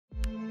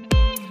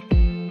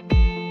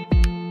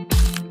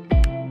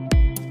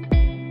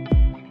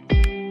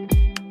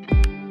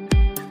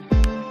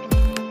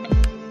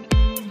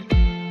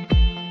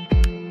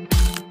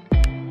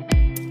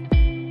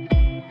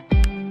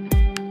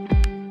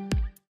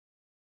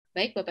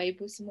Baik Bapak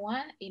Ibu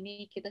semua,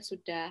 ini kita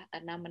sudah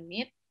 6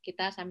 menit.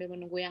 Kita sambil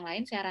menunggu yang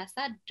lain, saya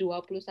rasa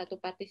 21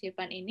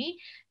 partisipan ini,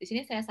 di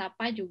sini saya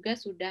sapa juga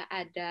sudah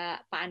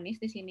ada Pak Anies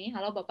di sini.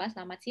 Halo Bapak,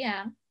 selamat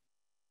siang.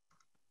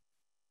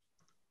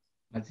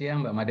 Selamat siang,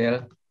 Mbak Madel.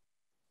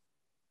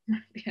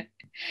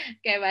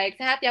 Oke, baik.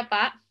 Sehat ya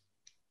Pak?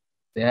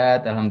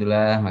 Sehat,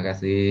 Alhamdulillah,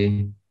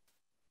 makasih.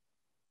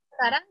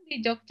 Sekarang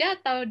di Jogja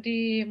atau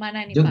di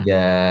mana nih Pak?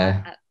 Jogja.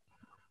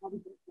 Oh, di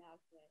Jogja,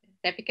 oke.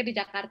 Saya pikir di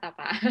Jakarta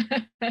Pak.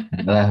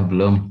 Lah,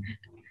 belum.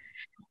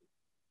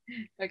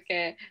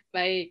 Oke,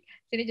 baik.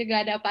 Sini juga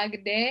ada Pak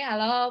Gede.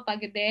 Halo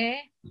Pak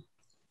Gede.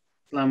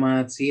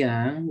 Selamat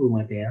siang, Bu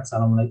Madia.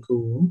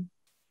 Assalamualaikum.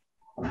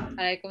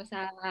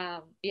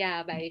 Waalaikumsalam.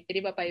 Ya, baik.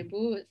 Jadi Bapak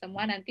Ibu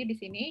semua nanti di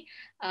sini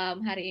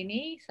hari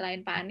ini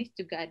selain Pak Anies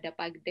juga ada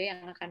Pak Gede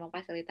yang akan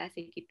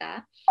memfasilitasi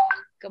kita.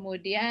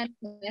 Kemudian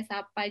saya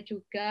sapa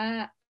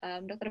juga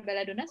Dr.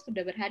 Belladonna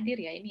sudah berhadir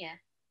ya ini ya.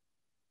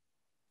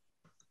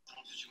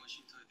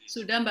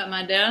 Sudah Mbak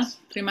Madel,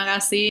 terima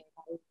kasih.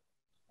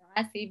 Terima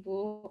kasih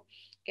Bu.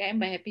 Oke,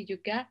 Mbak Happy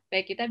juga.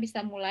 Baik, kita bisa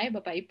mulai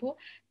Bapak Ibu.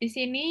 Di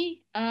sini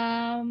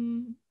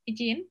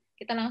izin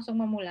kita langsung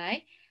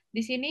memulai. Di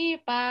sini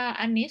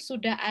Pak Anies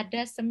sudah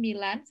ada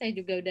 9, saya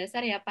juga udah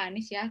share ya Pak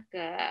Anies ya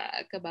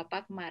ke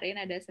Bapak kemarin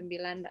ada 9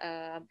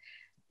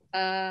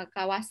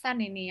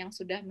 kawasan ini yang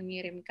sudah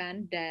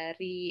mengirimkan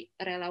dari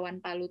relawan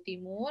Palu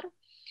Timur,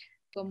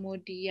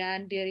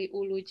 kemudian dari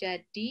Ulu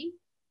Jati,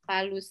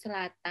 Palu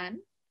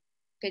Selatan,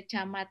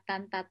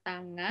 Kecamatan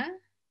Tatanga,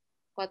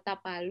 Kota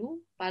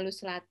Palu, Palu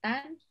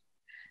Selatan,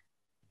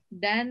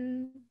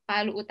 dan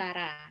Palu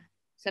Utara,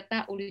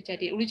 serta Ulu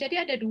Jati. Ulu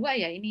Jati ada 2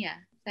 ya ini ya.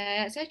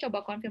 Saya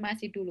coba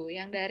konfirmasi dulu.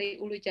 Yang dari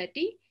Ulu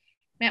Jati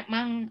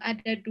memang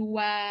ada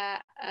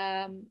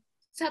 2,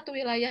 satu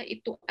wilayah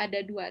itu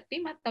ada 2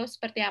 tim atau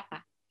seperti apa?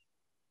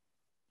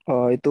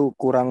 Oh, itu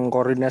kurang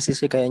koordinasi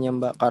sih kayaknya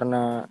Mbak,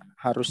 karena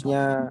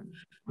harusnya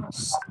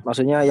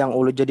maksudnya yang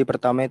Ulu jadi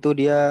pertama itu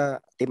dia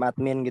tim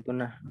admin gitu.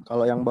 Nah,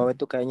 kalau yang bawah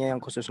itu kayaknya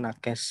yang khusus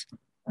nakes.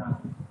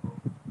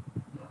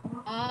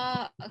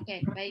 Oh, oke,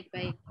 baik.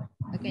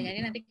 Oke,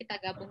 jadi nanti kita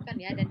gabungkan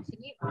ya. Dan di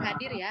sini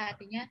hadir ya,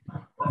 artinya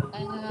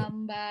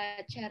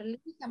Mbak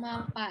Charlie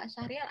sama Pak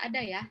Syahrial ada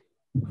ya?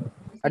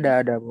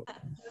 Ada Bu.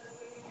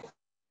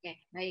 Oke,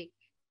 baik.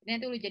 Ini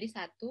nanti Ulu jadi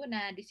 1.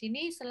 Nah, di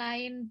sini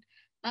selain,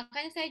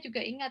 makanya saya juga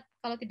ingat,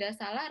 kalau tidak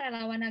salah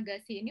relawan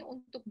Agasi ini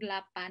untuk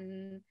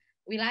 8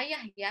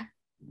 wilayah ya?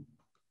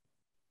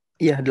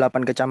 Iya,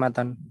 8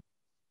 kecamatan.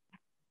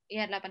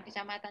 Iya, 8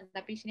 kecamatan.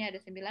 Tapi sini ada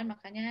 9,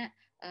 makanya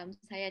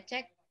saya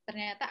cek,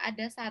 ternyata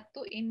ada 1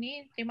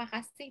 ini, terima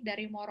kasih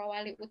dari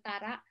Morowali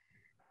Utara.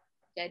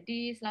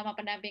 Jadi selama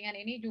pendampingan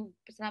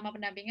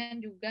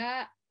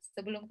juga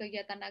sebelum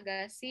kegiatan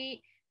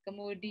Nagasi,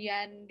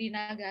 kemudian di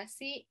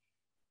Nagasi,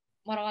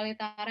 Morowali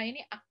Utara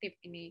ini aktif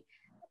ini.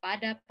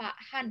 Ada Pak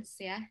Hans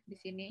ya di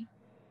sini.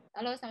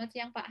 Halo, selamat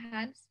siang Pak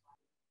Hans.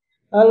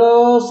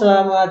 Halo,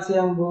 selamat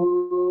siang Bu.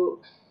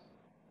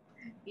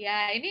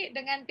 Ya, ini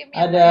dengan tim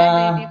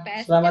yang di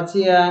PS. Selamat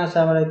siang,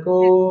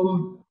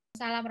 Assalamualaikum.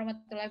 Salam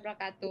warahmatullahi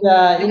wabarakatuh.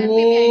 Ya, Dengan ini,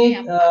 tim ya ini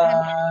ya Pak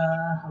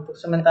Hans. Untuk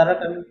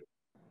sementara kami.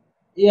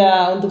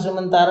 Ya, untuk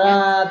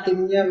sementara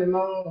timnya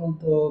memang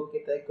untuk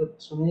kita ikut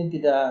sebenarnya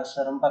tidak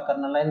serempak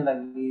karena lain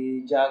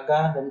lagi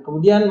jaga, dan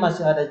kemudian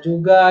masih ada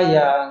juga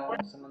yang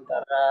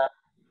sementara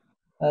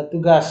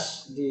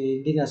tugas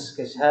di Dinas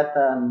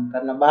Kesehatan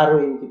karena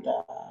baru ini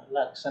kita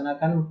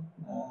laksanakan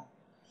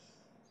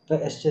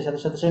PSC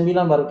 119,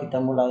 baru kita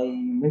mulai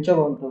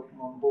mencoba untuk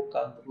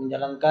membuka, untuk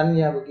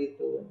menjalankannya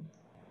begitu.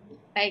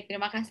 Baik,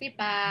 terima kasih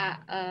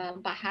Pak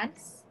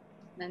Hans.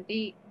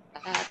 Nanti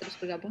terus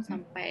bergabung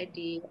sampai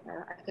di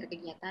akhir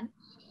kegiatan.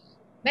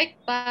 Baik,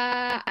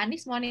 Pak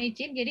Anies mohon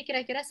izin. Jadi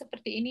kira-kira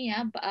seperti ini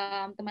ya,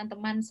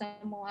 teman-teman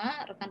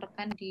semua,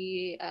 rekan-rekan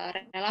di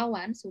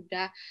relawan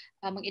sudah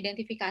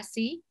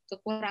mengidentifikasi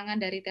kekurangan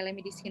dari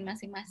telemedicine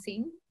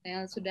masing-masing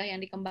yang sudah yang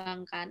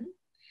dikembangkan.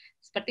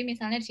 Seperti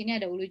misalnya di sini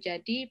ada Ulu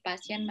Jati,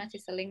 pasien masih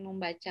saling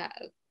membaca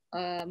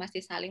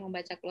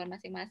keluhan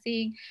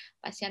masing-masing,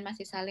 pasien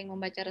masih saling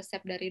membaca resep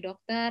dari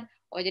dokter.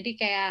 Oh, jadi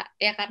kayak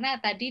ya karena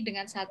tadi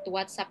dengan satu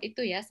WhatsApp itu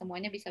ya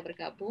semuanya bisa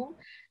bergabung.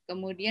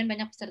 Kemudian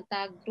banyak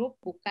peserta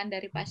grup bukan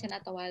dari pasien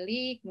atau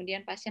wali,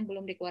 kemudian pasien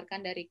belum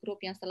dikeluarkan dari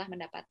grup yang setelah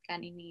mendapatkan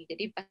ini.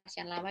 Jadi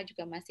pasien lama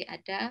juga masih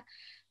ada.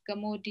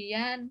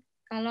 Kemudian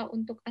kalau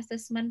untuk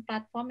asesmen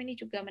platform ini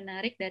juga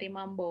menarik dari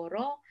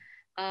Mamboro.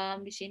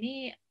 Di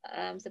sini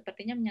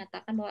sepertinya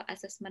menyatakan bahwa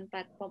asesmen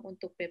platform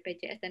untuk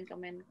BPJS dan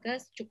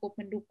Kemenkes cukup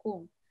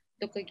mendukung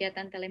untuk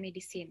kegiatan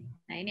telemedicine.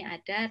 Nah, ini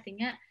ada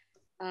artinya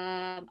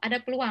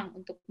ada peluang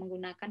untuk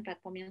menggunakan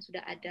platform yang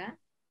sudah ada.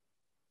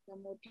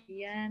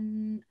 Kemudian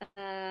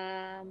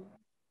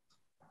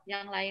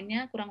yang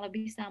lainnya kurang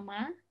lebih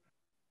sama.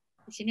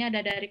 Di sini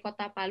ada dari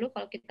Kota Palu.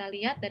 Kalau kita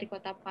lihat dari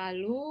Kota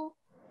Palu,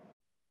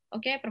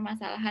 oke,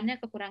 permasalahannya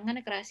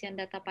kekurangan kerahasiaan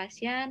data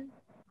pasien,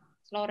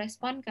 slow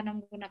respon karena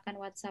menggunakan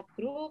WhatsApp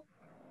group,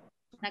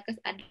 nakes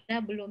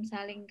ada belum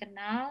saling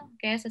kenal,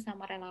 kayak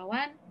sesama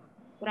relawan,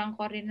 kurang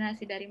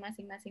koordinasi dari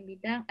masing-masing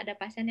bidang, ada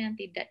pasien yang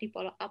tidak di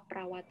follow up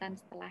perawatan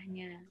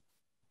setelahnya.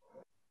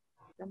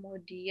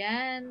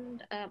 Kemudian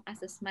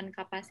asesmen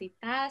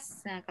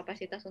kapasitas. Nah,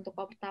 kapasitas untuk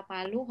Kota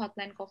Palu,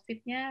 hotline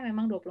COVID-nya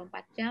memang 24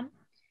 jam.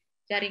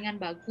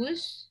 Jaringan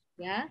bagus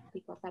ya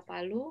di Kota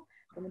Palu.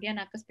 Kemudian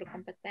nakes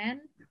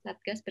berkompeten,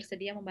 Satgas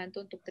bersedia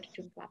membantu untuk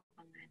terjun ke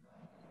lapangan.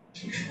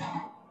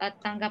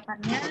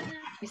 Tanggapannya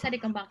bisa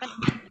dikembangkan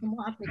untuk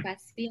semua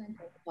aplikasi yang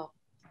cocok.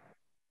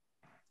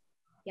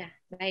 Ya,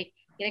 baik.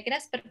 Kira-kira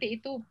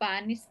seperti itu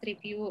Pak Anies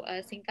review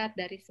singkat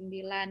dari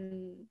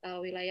 9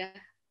 wilayah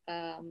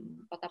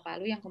Kota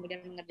Palu yang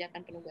kemudian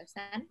mengerjakan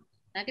penugasan.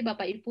 Nanti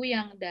Bapak Ibu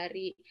yang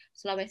dari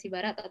Sulawesi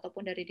Barat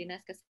ataupun dari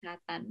Dinas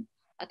Kesehatan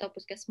atau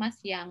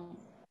Puskesmas yang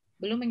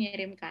belum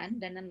mengirimkan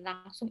dan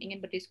langsung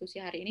ingin berdiskusi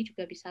hari ini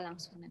juga bisa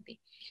langsung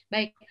nanti.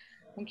 Baik,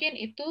 mungkin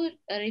itu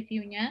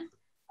reviewnya.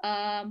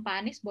 Pak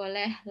Anies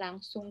boleh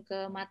langsung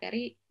ke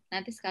materi,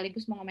 nanti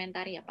sekaligus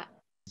mengomentari ya Pak.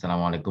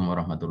 Assalamualaikum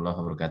warahmatullahi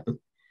wabarakatuh.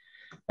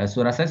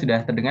 Suara saya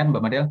sudah terdengar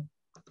Mbak Madel?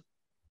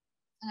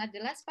 Sangat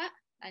jelas Pak,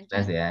 lancar.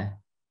 Jelas ya.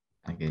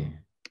 Oke.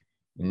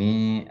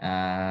 Ini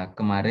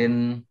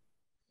kemarin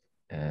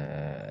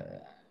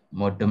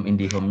modem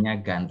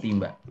IndiHome-nya ganti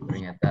Mbak.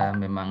 Ternyata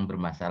memang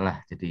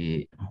bermasalah.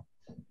 Jadi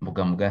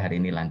moga-moga hari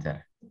ini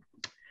lancar.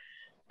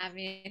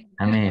 Amin.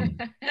 Amin.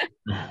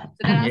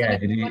 Sudah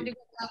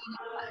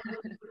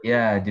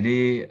Ya, langsung jadi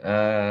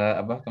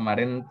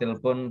kemarin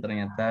telepon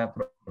ternyata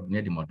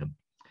problemnya di modem.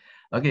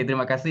 Oke,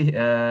 terima kasih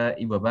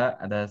Ibu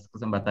Bapak atas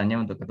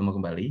kesempatannya untuk ketemu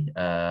kembali.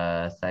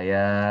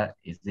 Saya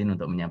izin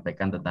untuk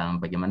menyampaikan tentang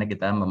bagaimana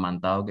kita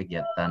memantau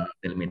kegiatan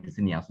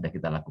telemedicine yang sudah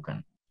kita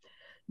lakukan.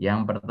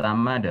 Yang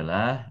pertama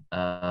adalah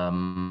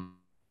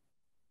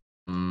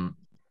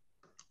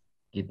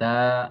kita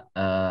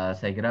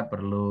saya kira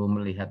perlu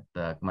melihat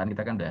kemarin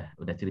kita kan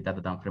udah cerita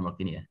tentang framework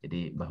ini ya.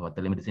 Jadi bahwa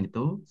telemedicine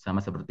itu sama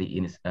seperti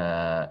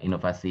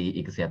inovasi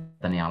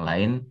kesehatan yang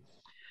lain.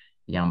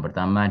 Yang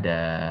pertama ada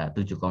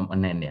 7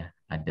 komponen ya.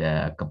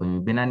 Ada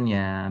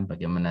kepemimpinannya,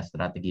 bagaimana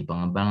strategi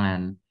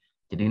pengembangan.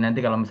 Jadi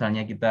nanti kalau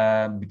misalnya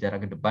kita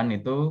bicara ke depan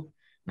itu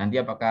nanti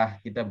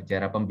apakah kita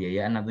bicara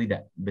pembiayaan atau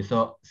tidak.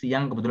 Besok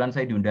siang kebetulan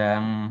saya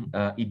diundang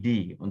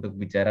ID untuk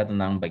bicara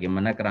tentang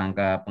bagaimana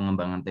kerangka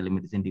pengembangan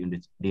telemedicine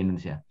di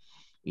Indonesia.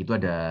 Itu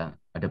ada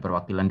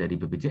perwakilan dari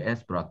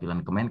BPJS,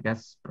 perwakilan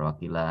Kemenkes,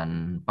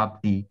 perwakilan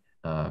PAPDI,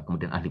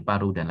 kemudian ahli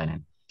paru dan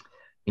lain-lain.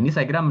 Ini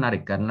saya kira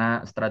menarik karena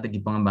strategi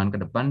pengembangan ke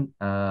depan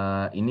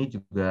ini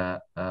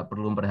juga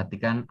perlu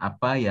memperhatikan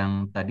apa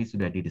yang tadi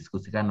sudah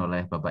didiskusikan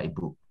oleh Bapak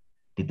Ibu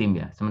di tim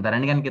ya. Sementara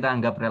ini kan kita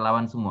anggap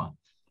relawan semua.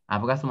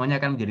 Apakah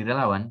semuanya akan menjadi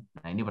relawan?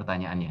 Nah ini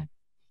pertanyaannya.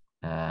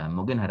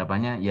 Mungkin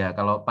harapannya ya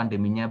kalau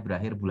pandeminya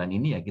berakhir bulan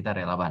ini ya kita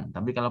relawan.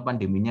 Tapi kalau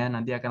pandeminya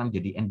nanti akan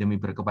menjadi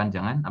endemi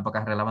berkepanjangan,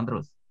 apakah relawan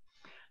terus?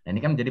 Nah ini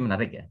kan menjadi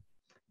menarik ya.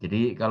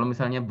 Jadi kalau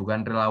misalnya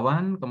bukan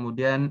relawan,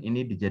 kemudian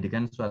ini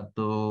dijadikan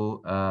suatu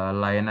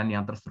layanan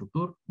yang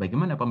terstruktur,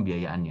 bagaimana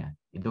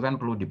pembiayaannya? Itu kan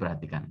perlu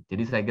diperhatikan.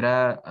 Jadi saya kira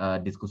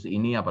diskusi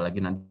ini,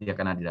 apalagi nanti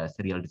akan ada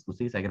serial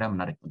diskusi, saya kira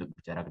menarik untuk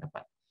bicara ke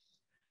depan.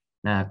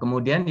 Nah,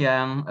 kemudian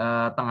yang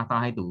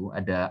tengah-tengah itu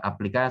ada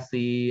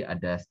aplikasi,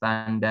 ada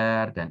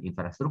standar, dan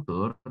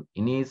infrastruktur.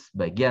 Ini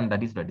sebagian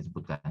tadi sudah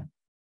disebutkan.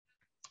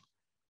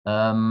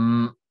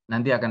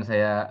 Nanti akan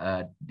saya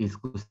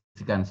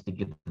diskusikan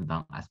sedikit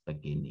tentang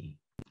aspek ini.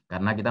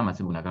 Karena kita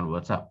masih menggunakan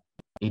WhatsApp.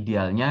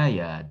 Idealnya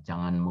ya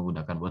jangan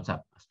menggunakan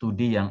WhatsApp.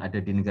 Studi yang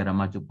ada di negara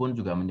maju pun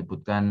juga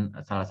menyebutkan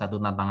salah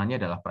satu tantangannya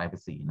adalah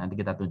privacy. Nanti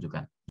kita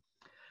tunjukkan.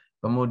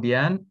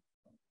 Kemudian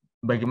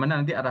bagaimana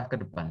nanti arah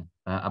ke depan?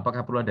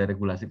 Apakah perlu ada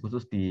regulasi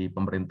khusus di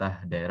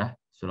pemerintah daerah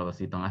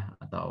Sulawesi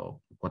Tengah atau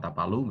Kota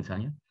Palu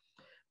misalnya?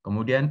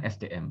 Kemudian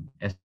SDM.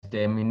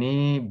 SDM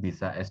ini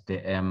bisa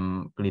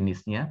SDM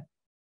klinisnya,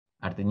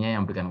 artinya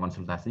yang memberikan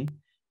konsultasi,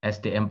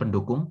 SDM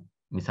pendukung,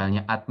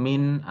 misalnya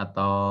admin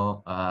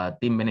atau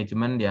tim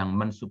manajemen yang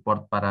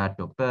mensupport para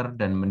dokter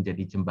dan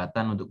menjadi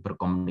jembatan untuk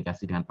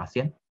berkomunikasi dengan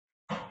pasien,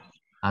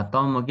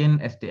 atau mungkin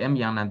SDM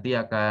yang nanti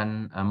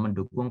akan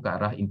mendukung ke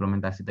arah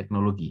implementasi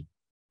teknologi,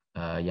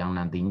 yang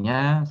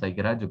nantinya saya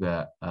kira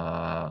juga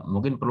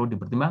mungkin perlu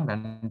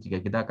dipertimbangkan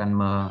jika kita akan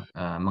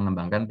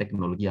mengembangkan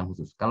teknologi yang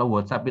khusus. Kalau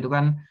WhatsApp itu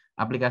kan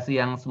aplikasi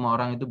yang semua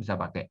orang itu bisa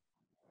pakai.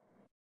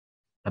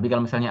 Tapi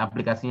kalau misalnya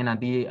aplikasinya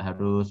nanti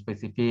harus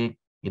spesifik,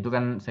 itu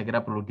kan saya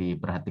kira perlu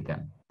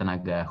diperhatikan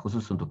tenaga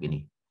khusus untuk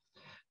ini.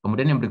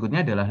 Kemudian yang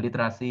berikutnya adalah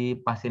literasi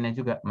pasiennya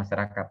juga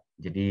masyarakat.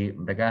 Jadi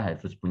mereka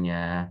harus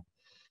punya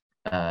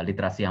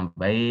literasi yang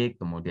baik,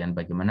 kemudian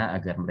bagaimana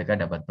agar mereka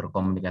dapat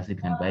berkomunikasi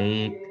dengan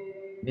baik.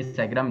 Ini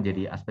saya kira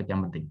menjadi aspek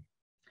yang penting.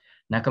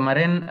 Nah,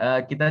 kemarin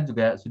kita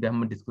juga sudah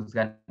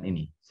mendiskusikan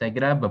ini. Saya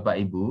kira Bapak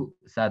Ibu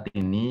saat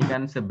ini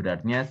kan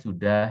sebenarnya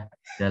sudah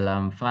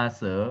dalam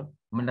fase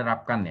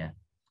menerapkan ya.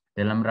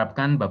 Dalam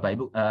menerapkan Bapak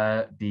Ibu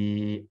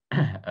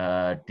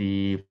di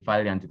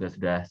file yang juga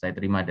sudah saya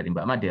terima dari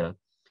Mbak Madel,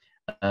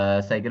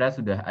 saya kira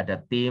sudah ada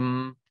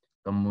tim,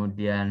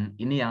 kemudian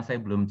ini yang saya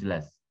belum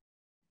jelas.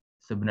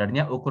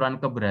 Sebenarnya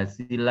ukuran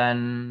keberhasilan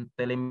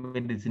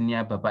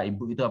telemedicine-nya Bapak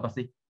Ibu itu apa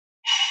sih?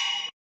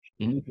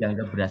 Ini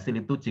dianggap berhasil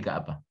itu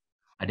jika apa?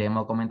 Ada yang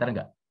mau komentar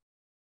nggak?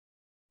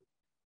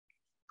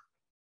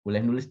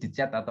 Boleh nulis di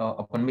chat atau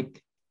open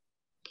mic.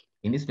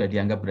 Ini sudah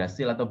dianggap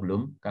berhasil atau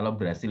belum? Kalau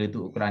berhasil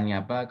itu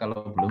ukurannya apa?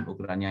 Kalau belum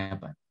ukurannya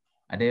apa?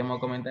 Ada yang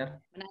mau komentar?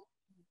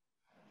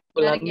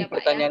 Menarik ya, Pak,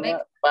 pertanyaannya,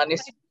 ya. Pak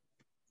Anies,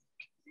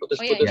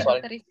 putus-putus ya.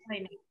 soalnya.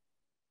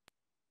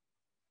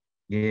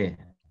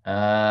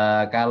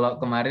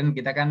 Kalau kemarin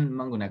kita kan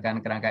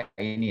menggunakan kerangka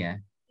ini ya,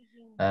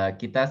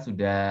 kita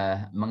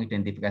sudah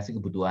mengidentifikasi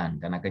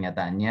kebutuhan karena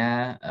kenyataannya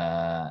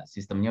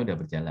sistemnya sudah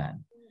berjalan.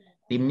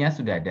 Timnya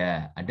sudah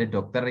ada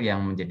dokter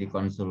yang menjadi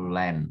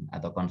konsulen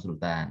atau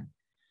konsultan,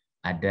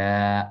 ada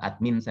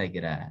admin saya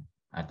kira,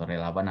 atau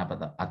relawan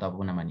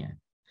apapun namanya.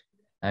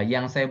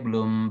 Yang saya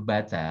belum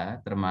baca,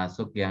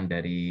 termasuk yang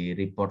dari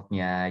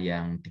reportnya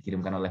yang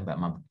dikirimkan oleh Mbak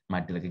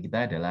Madil ke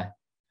kita adalah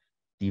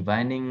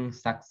Defining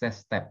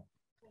Success Step.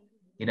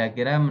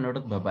 Kira-kira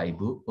menurut Bapak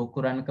Ibu,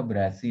 ukuran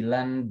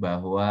keberhasilan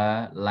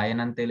bahwa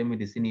layanan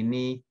telemedicine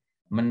ini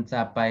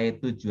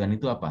mencapai tujuan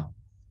itu apa?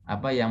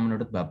 Apa yang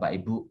menurut Bapak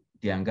Ibu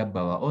dianggap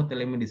bahwa oh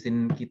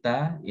telemedicine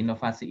kita,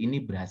 inovasi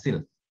ini berhasil?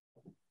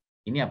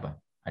 Ini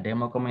apa? Ada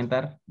yang mau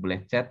komentar?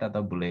 Boleh chat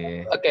atau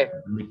boleh? Oke.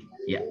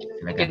 Ya,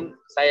 silakan. Mungkin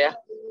saya.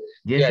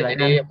 Ya, silakan,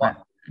 jadi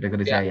Pak.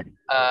 Ya,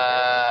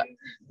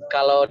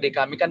 kalau di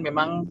kami kan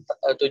memang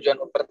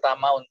tujuan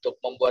pertama untuk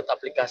membuat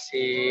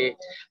aplikasi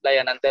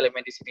layanan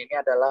telemedicine ini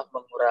adalah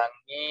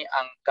mengurangi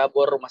angka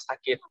bor rumah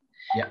sakit.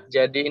 Ya.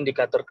 Jadi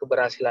indikator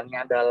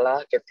keberhasilannya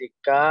adalah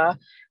ketika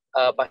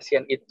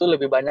pasien itu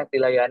lebih banyak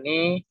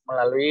dilayani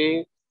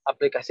melalui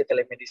aplikasi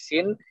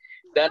telemedicine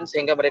dan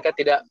sehingga mereka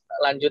tidak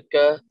lanjut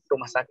ke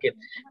rumah sakit.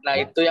 Nah,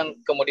 itu yang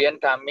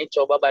kemudian kami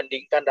coba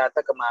bandingkan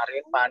data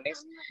kemarin, Pak Anies.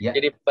 Ya.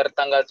 Jadi per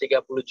tanggal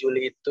 30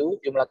 Juli itu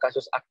jumlah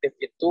kasus aktif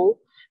itu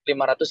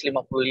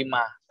 555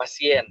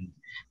 pasien.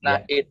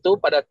 Nah,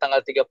 itu pada tanggal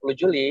 30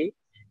 Juli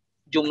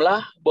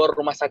jumlah bor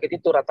rumah sakit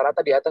itu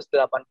rata-rata di atas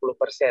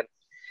 80%.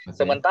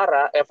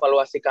 Sementara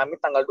evaluasi kami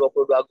tanggal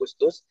 22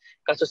 Agustus,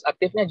 kasus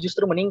aktifnya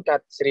justru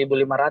meningkat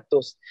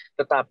 1.500,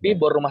 tetapi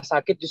bor rumah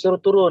sakit justru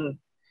turun.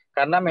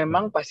 Karena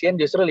memang pasien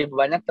justru lebih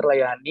banyak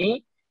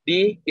terlayani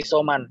di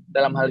isoman.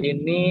 Dalam hal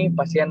ini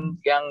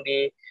pasien yang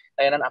di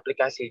layanan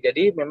aplikasi.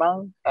 Jadi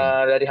memang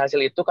dari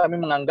hasil itu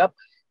kami menganggap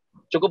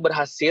cukup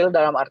berhasil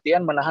dalam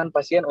artian menahan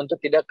pasien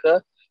untuk tidak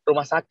ke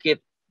rumah sakit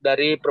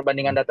dari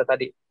perbandingan data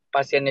tadi.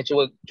 Pasiennya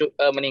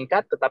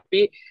meningkat,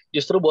 tetapi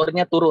justru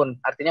bornya turun.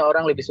 Artinya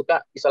orang lebih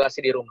suka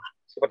isolasi di rumah.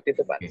 Seperti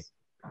itu, Pak.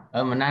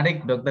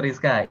 Menarik, Dokter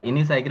Rizka.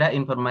 Ini saya kira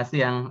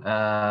informasi yang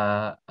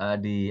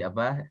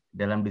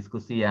dalam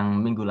diskusi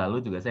yang minggu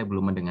lalu juga saya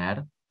belum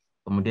mendengar.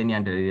 Kemudian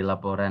yang dari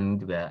laporan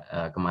juga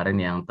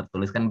kemarin yang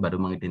tertulis kan baru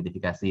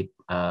mengidentifikasi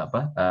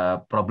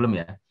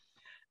problem ya.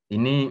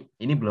 Ini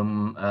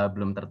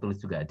belum tertulis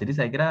juga. Jadi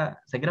saya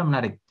kira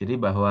menarik. Jadi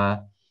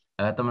bahwa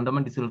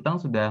teman-teman di Sulteng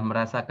sudah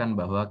merasakan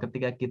bahwa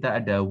ketika kita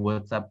ada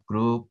WhatsApp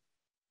group,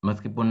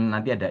 meskipun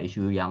nanti ada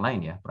isu yang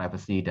lain ya,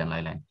 privacy dan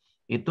lain-lain,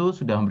 itu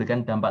sudah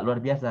memberikan dampak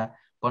luar biasa.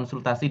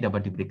 Konsultasi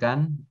dapat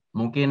diberikan,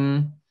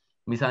 mungkin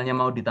misalnya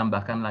mau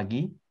ditambahkan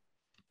lagi,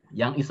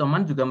 yang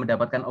isoman juga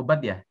mendapatkan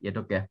obat ya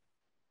Dok ya?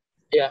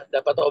 Ya,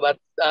 dapat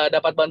obat,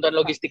 dapat bantuan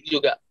logistik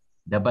juga.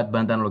 Dapat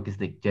bantuan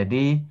logistik.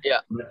 Jadi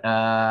ya.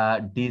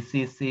 Di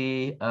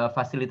sisi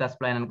fasilitas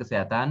pelayanan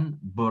kesehatan,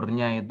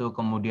 bornya itu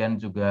kemudian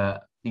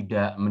juga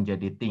tidak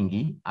menjadi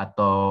tinggi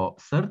atau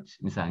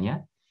surge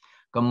misalnya.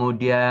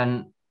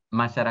 Kemudian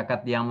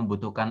masyarakat yang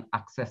membutuhkan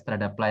akses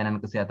terhadap pelayanan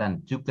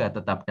kesehatan juga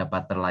tetap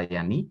dapat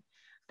terlayani,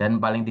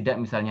 dan paling tidak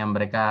misalnya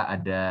mereka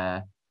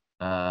ada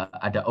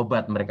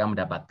obat mereka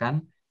mendapatkan,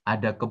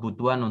 ada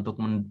kebutuhan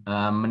untuk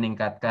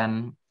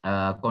meningkatkan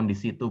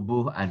kondisi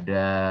tubuh,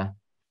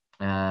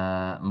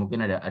 mungkin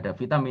ada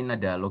vitamin,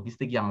 ada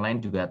logistik yang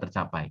lain juga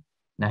tercapai.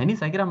 Nah, ini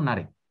saya kira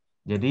menarik.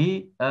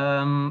 Jadi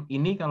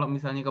ini kalau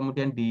misalnya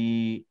kemudian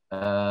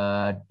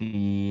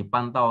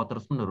dipantau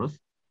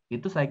terus-menerus,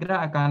 itu saya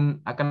kira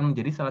akan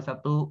menjadi salah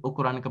satu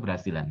ukuran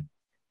keberhasilan.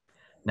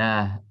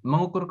 Nah,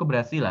 mengukur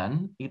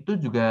keberhasilan itu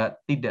juga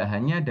tidak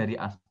hanya dari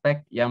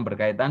aspek yang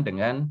berkaitan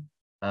dengan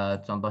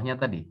contohnya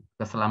tadi,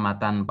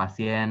 keselamatan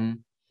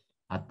pasien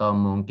atau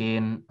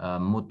mungkin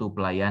mutu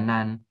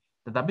pelayanan,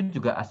 tetapi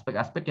juga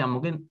aspek-aspek yang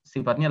mungkin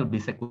sifatnya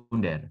lebih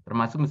sekunder,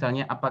 termasuk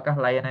misalnya apakah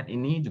layanan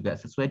ini juga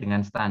sesuai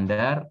dengan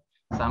standar,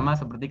 sama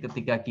seperti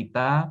ketika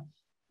kita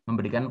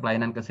memberikan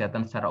pelayanan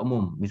kesehatan secara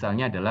umum.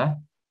 Misalnya adalah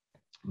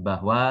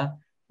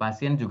bahwa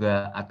pasien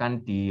juga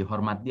akan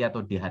dihormati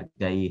atau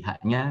dihargai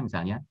haknya,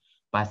 misalnya.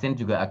 Pasien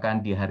juga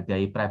akan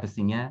dihargai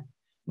privasinya.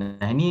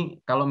 Nah,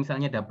 ini kalau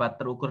misalnya dapat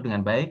terukur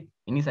dengan baik,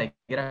 ini saya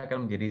kira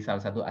akan menjadi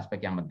salah satu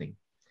aspek yang penting.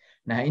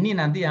 Nah, ini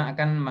nanti yang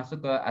akan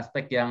masuk ke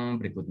aspek yang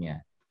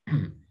berikutnya.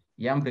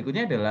 Yang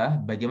berikutnya adalah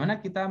bagaimana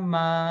kita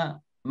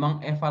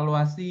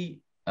mengevaluasi,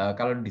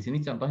 kalau di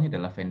sini contohnya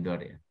adalah vendor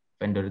ya.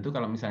 Vendor itu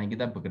kalau misalnya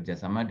kita bekerja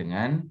sama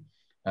dengan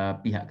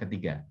pihak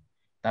ketiga.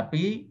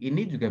 Tapi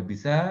ini juga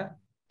bisa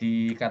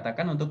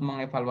dikatakan untuk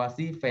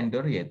mengevaluasi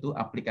vendor, yaitu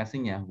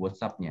aplikasinya,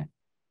 WhatsApp-nya.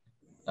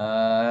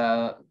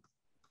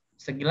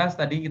 sekilas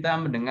tadi kita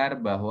mendengar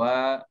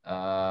bahwa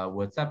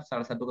WhatsApp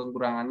salah satu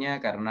kekurangannya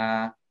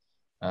karena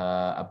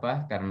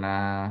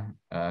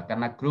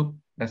karena grup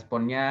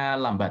responnya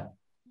lambat.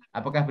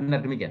 Apakah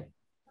benar demikian?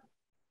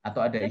 Atau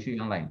ada isu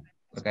yang lain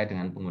terkait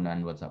dengan penggunaan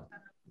WhatsApp?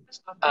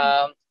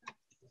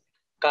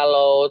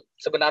 Kalau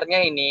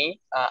sebenarnya ini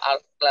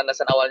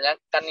landasan awalnya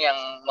kan yang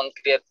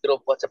meng-create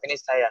grup WhatsApp ini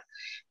saya.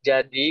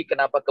 Jadi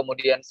kenapa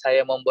kemudian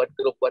saya membuat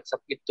grup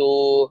WhatsApp itu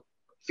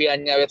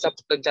via-nya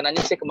WhatsApp, rencananya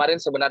sih kemarin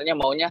sebenarnya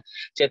maunya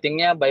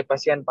chattingnya by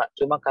pasien Pak.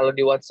 Cuma kalau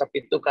di WhatsApp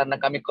itu karena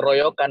kami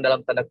keroyokan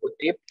dalam tanda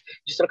kutip,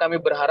 justru kami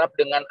berharap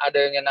dengan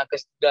adanya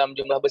nakes dalam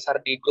jumlah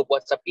besar di grup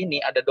WhatsApp ini,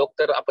 ada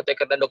dokter,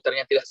 apoteker, dan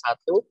dokternya tidak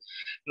satu.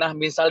 Nah,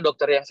 misal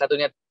dokter yang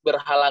satunya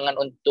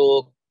berhalangan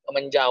untuk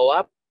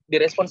menjawab,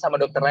 direspon sama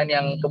dokter lain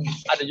yang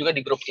ada juga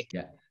di grup ini.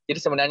 Ya. Jadi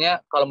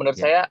sebenarnya kalau menurut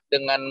saya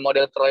dengan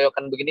model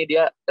keroyokan begini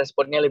dia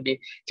responnya lebih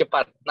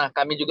cepat. Nah,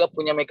 kami juga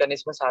punya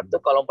mekanisme satu,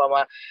 kalau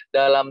umpama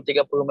dalam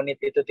 30 menit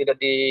itu tidak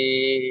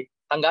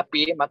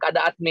ditanggapi, maka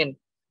ada admin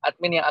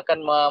yang akan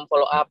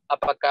memfollow up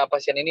apakah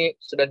pasien ini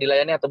sudah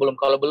dilayani atau belum.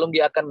 Kalau belum,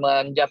 dia akan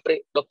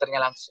menjapri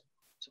dokternya langsung.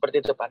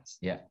 Seperti itu, Pak.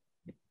 Ya.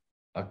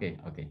 Oke.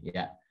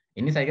 Ya.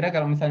 Ini saya kira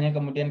kalau misalnya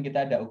kemudian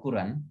kita ada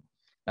ukuran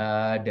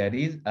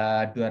dari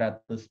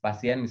 200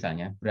 pasien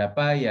misalnya,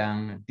 berapa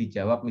yang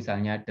dijawab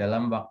misalnya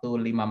dalam waktu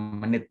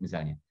 5 menit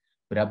misalnya,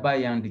 berapa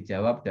yang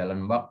dijawab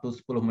dalam waktu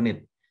 10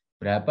 menit,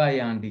 berapa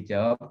yang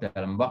dijawab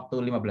dalam waktu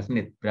 15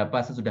 menit, berapa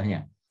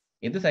sesudahnya.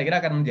 Itu saya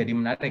kira akan menjadi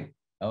menarik.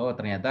 Oh,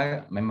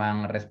 ternyata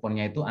memang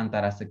responnya itu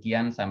antara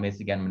sekian sampai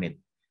sekian menit.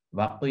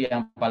 Waktu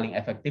yang paling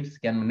efektif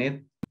sekian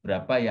menit,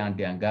 berapa yang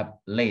dianggap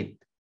late.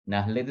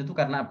 Nah, late itu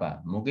karena apa?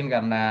 Mungkin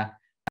karena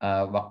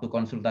waktu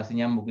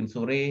konsultasinya mungkin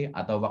sore,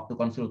 atau waktu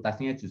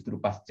konsultasinya justru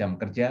pas jam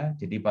kerja.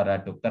 Jadi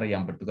para dokter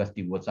yang bertugas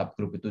di WhatsApp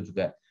group itu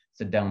juga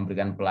sedang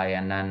memberikan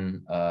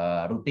pelayanan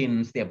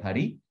rutin setiap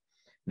hari.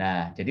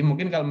 Nah, jadi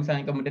mungkin kalau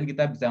misalnya kemudian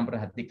kita bisa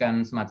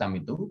memperhatikan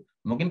semacam itu,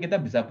 mungkin kita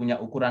bisa punya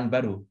ukuran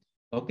baru.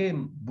 Oke,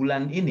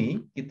 bulan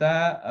ini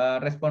kita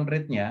respon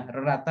rate-nya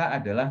rata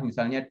adalah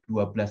misalnya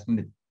 12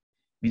 menit.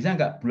 Bisa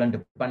nggak bulan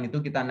depan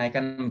itu kita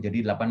naikkan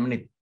menjadi 8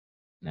 menit?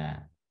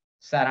 Nah,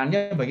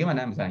 sarannya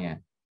bagaimana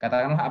misalnya?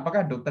 Katakanlah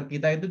apakah dokter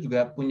kita itu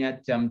juga punya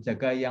jam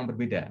jaga yang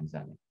berbeda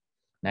misalnya.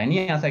 Nah,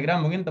 ini yang saya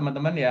kira mungkin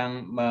teman-teman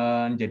yang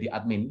menjadi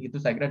admin itu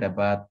saya kira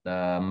dapat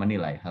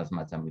menilai hal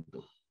semacam itu.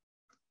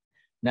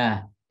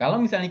 Nah, kalau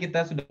misalnya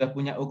kita sudah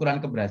punya ukuran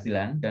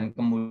keberhasilan dan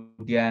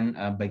kemudian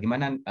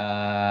bagaimana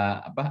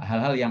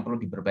hal-hal yang perlu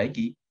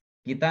diperbaiki,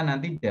 kita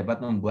nanti dapat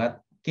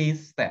membuat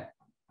case step.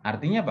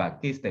 Artinya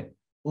apa? Case step.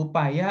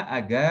 Upaya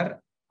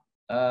agar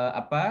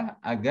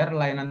agar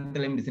layanan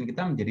telemedicine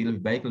kita menjadi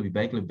lebih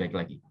baik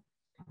lagi.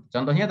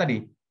 Contohnya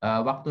tadi,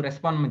 waktu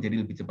respon menjadi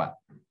lebih cepat.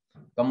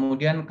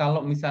 Kemudian kalau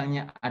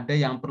misalnya ada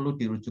yang perlu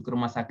dirujuk ke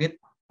rumah sakit,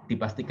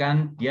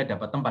 dipastikan dia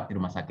dapat tempat di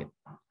rumah sakit.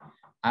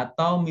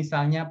 Atau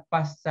misalnya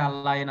pasca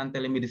layanan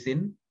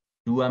telemedicine,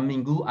 2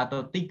 minggu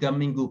atau 3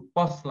 minggu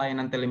pos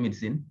layanan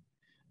telemedicine,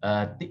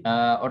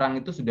 orang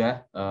itu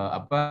sudah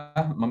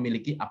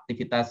memiliki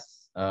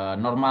aktivitas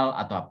normal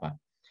atau apa.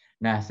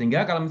 Nah,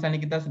 sehingga kalau misalnya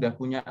kita sudah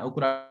punya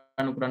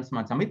ukuran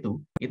semacam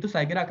itu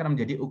saya kira akan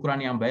menjadi ukuran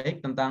yang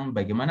baik tentang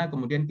bagaimana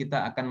kemudian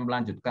kita akan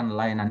melanjutkan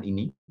layanan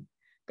ini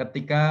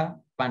ketika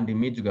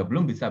pandemi juga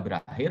belum bisa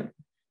berakhir,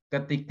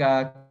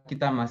 ketika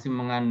kita masih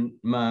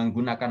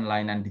menggunakan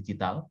layanan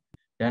digital,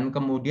 dan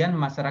kemudian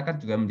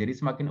masyarakat juga menjadi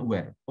semakin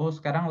aware. Oh,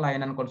 sekarang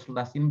layanan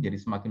konsultasi menjadi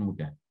semakin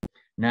mudah.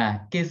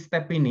 Nah, case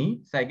step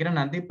ini saya kira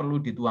nanti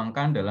perlu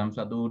dituangkan dalam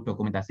suatu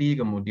dokumentasi,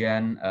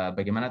 kemudian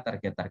bagaimana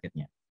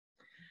target-targetnya.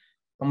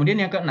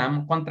 Kemudian yang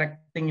keenam,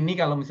 contracting ini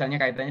kalau misalnya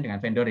kaitannya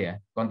dengan vendor ya.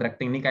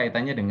 Contracting ini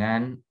kaitannya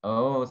dengan,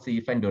 si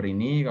vendor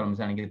ini kalau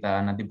misalnya kita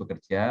nanti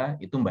bekerja,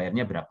 itu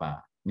bayarnya berapa.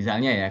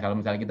 Misalnya ya, kalau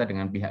misalnya kita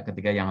dengan pihak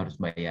ketiga yang harus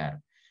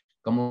bayar.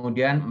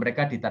 Kemudian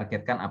mereka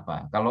ditargetkan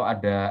apa. Kalau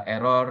ada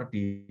error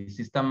di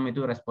sistem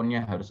itu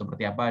responnya harus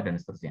seperti apa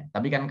dan seterusnya.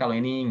 Tapi kan kalau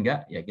ini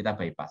enggak, ya kita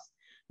bypass.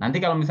 Nanti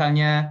kalau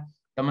misalnya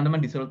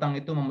teman-teman di Sulteng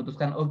itu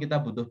memutuskan,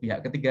 kita butuh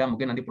pihak ketiga,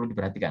 mungkin nanti perlu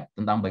diperhatikan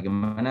tentang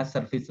bagaimana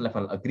service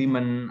level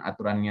agreement,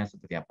 aturannya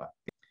seperti apa.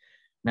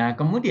 Nah,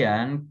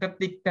 kemudian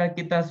ketika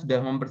kita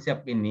sudah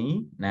mempersiapkan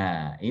ini,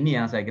 nah ini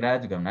yang saya kira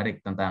juga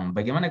menarik tentang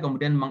bagaimana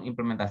kemudian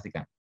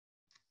mengimplementasikan.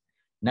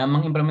 Nah,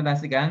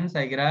 mengimplementasikan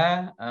saya kira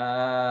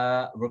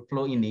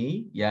workflow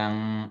ini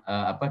yang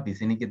di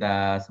sini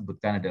kita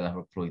sebutkan adalah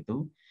workflow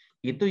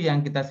itu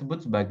yang kita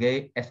sebut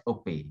sebagai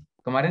SOP.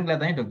 Kemarin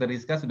kelihatannya Dr.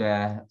 Rizka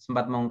sudah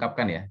sempat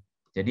mengungkapkan ya.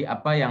 Jadi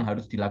apa yang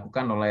harus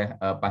dilakukan oleh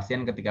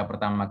pasien ketika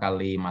pertama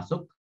kali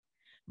masuk?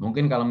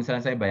 Mungkin kalau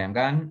misalnya saya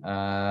bayangkan,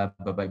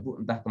 Bapak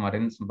Ibu entah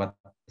kemarin sempat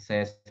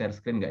saya share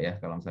screen nggak ya,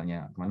 kalau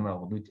misalnya kemarin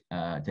waktu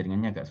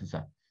jaringannya agak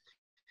susah.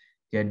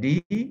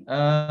 Jadi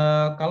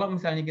kalau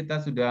misalnya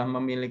kita sudah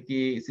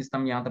memiliki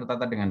sistem yang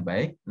tertata dengan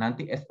baik,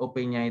 nanti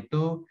SOP-nya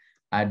itu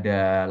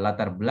ada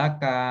latar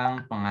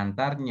belakang,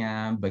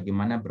 pengantarnya,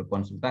 bagaimana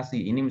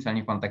berkonsultasi. Ini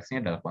misalnya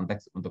konteksnya adalah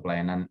konteks untuk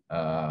layanan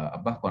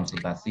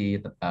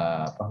konsultasi,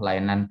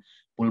 layanan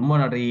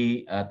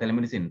pulmonary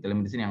telemedicine,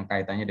 telemedicine yang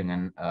kaitannya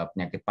dengan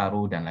penyakit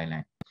paru dan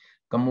lain-lain.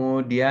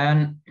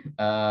 Kemudian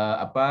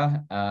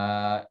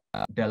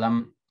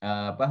dalam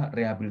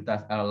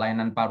rehabilitasi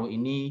layanan paru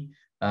ini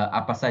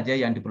apa saja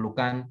yang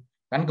diperlukan?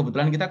 Kan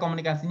kebetulan kita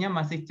komunikasinya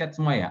masih chat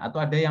semua ya,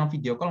 atau ada yang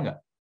video call nggak?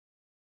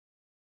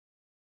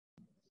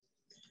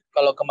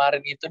 Kalau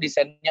kemarin itu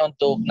desainnya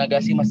untuk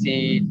Nagasi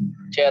masih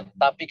chat,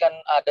 tapi kan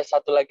ada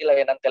satu lagi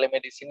layanan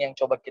telemedicine yang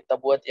coba kita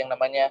buat yang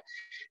namanya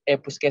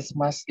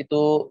Puskesmas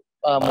itu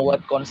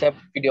membuat konsep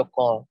video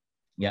call.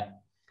 Ya,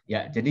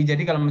 ya.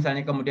 Jadi kalau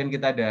misalnya kemudian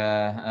kita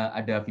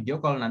ada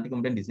video call, nanti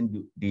kemudian di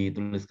sini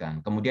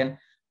dituliskan. Kemudian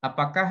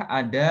apakah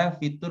ada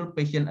fitur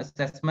patient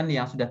assessment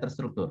yang sudah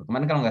terstruktur?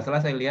 Kemarin kalau nggak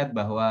salah saya lihat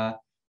bahwa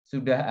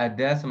sudah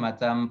ada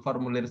semacam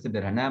formulir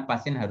sederhana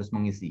pasien harus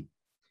mengisi.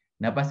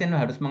 Nah, pasien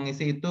harus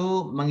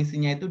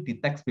mengisinya itu di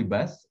teks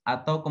bebas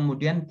atau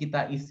kemudian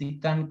kita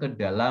isikan ke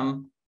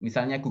dalam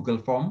misalnya Google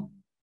Form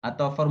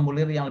atau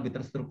formulir yang lebih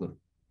terstruktur.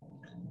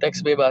 Teks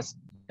bebas.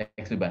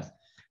 Teks bebas.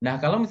 Nah,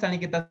 kalau misalnya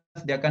kita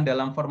sediakan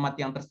dalam format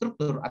yang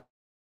terstruktur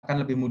akan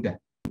lebih mudah.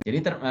 Jadi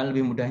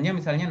lebih mudahnya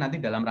misalnya nanti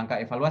dalam rangka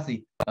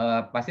evaluasi,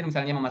 pasien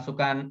misalnya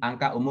memasukkan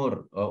angka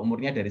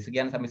umurnya dari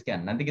sekian sampai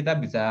sekian. Nanti kita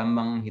bisa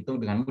menghitung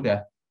dengan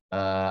mudah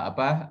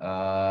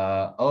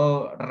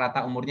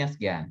rata umurnya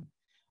sekian.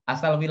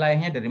 Asal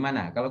wilayahnya dari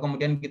mana? Kalau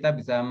kemudian kita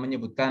bisa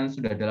menyebutkan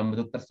sudah dalam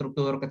bentuk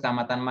terstruktur,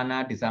 kecamatan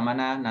mana, desa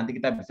mana, nanti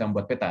kita bisa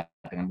membuat peta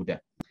dengan mudah.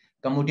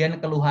 Kemudian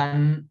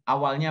keluhan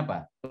awalnya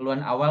apa?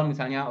 Keluhan awal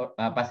misalnya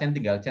pasien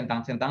tinggal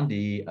centang-centang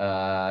di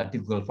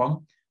Google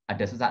Form,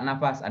 ada sesak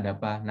nafas, ada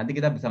apa? Nanti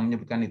kita bisa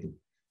menyebutkan itu.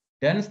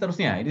 Dan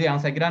seterusnya. Itu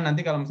yang saya kira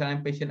nanti kalau misalnya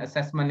patient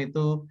assessment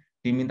itu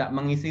diminta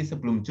mengisi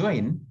sebelum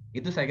join,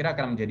 itu saya kira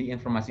akan menjadi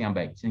informasi yang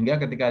baik.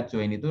 Sehingga ketika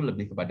join itu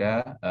lebih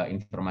kepada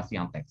informasi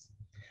yang teks.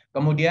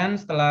 Kemudian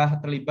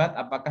setelah terlibat,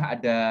 apakah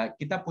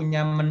kita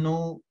punya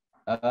menu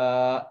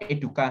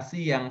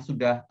edukasi yang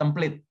sudah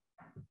template?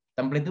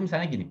 Template itu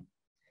misalnya gini.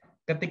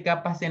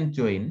 Ketika pasien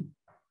join,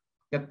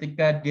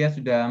 ketika dia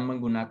sudah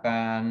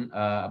menggunakan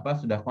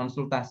sudah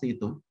konsultasi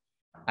itu,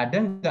 ada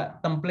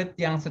nggak template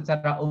yang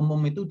secara umum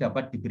itu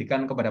dapat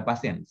diberikan kepada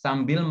pasien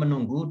sambil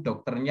menunggu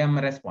dokternya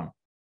merespon?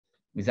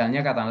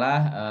 Misalnya katakanlah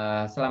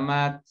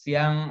selamat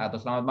siang atau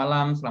selamat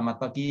malam, selamat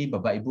pagi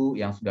Bapak Ibu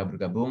yang sudah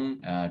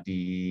bergabung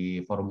di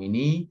forum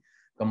ini.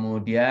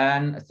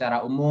 Kemudian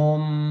secara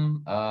umum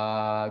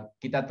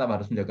kita tetap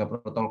harus menjaga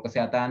protokol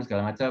kesehatan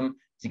segala macam.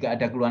 Jika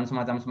ada keluhan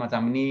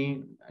semacam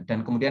ini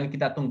dan kemudian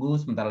kita tunggu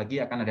sebentar lagi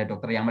akan ada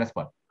dokter yang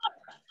merespon.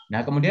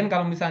 Nah, kemudian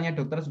kalau misalnya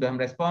dokter sudah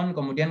merespon,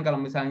 kemudian kalau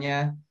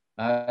misalnya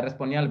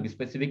responnya lebih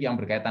spesifik yang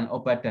berkaitan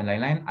obat dan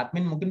lain-lain,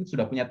 admin mungkin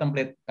sudah punya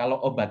template kalau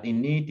obat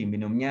ini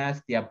diminumnya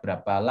setiap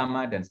berapa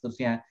lama dan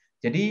seterusnya.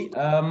 Jadi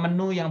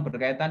menu yang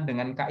berkaitan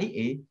dengan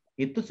KIE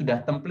itu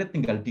sudah template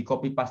tinggal di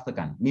copy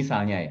pastekan,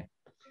 misalnya ya.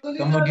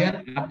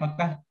 Kemudian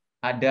apakah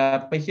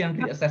ada patient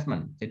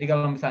reassessment? Jadi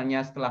kalau misalnya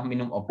setelah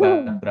minum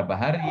obat berapa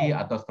hari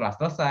atau setelah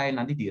selesai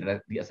nanti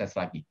di-assess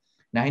lagi.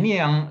 Nah, ini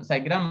yang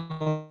saya kira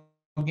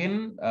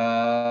mungkin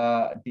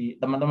di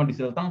teman-teman di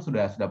Silteng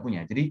sudah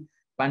punya. Jadi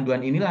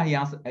panduan inilah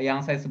yang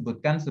saya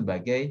sebutkan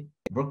sebagai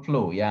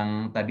workflow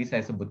yang tadi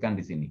saya sebutkan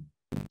di sini.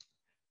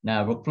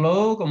 Nah,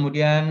 workflow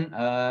kemudian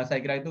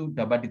saya kira itu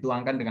dapat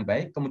dituangkan dengan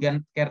baik.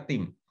 Kemudian care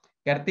team.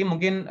 Care team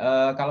mungkin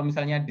kalau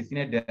misalnya di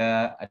sini ada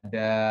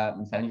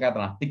misalnya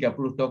katakanlah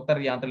 30 dokter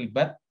yang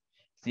terlibat,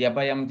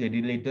 siapa yang menjadi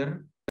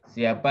leader,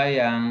 siapa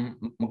yang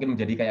mungkin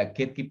menjadi kayak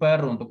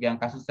gatekeeper untuk yang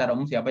kasus secara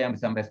umum, siapa yang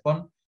bisa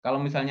merespon. Kalau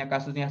misalnya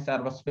kasusnya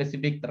secara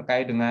spesifik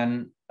terkait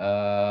dengan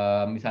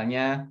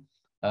misalnya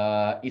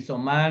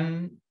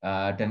isoman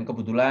dan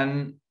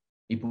kebetulan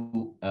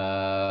ibu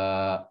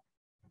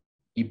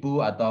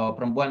atau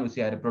perempuan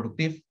usia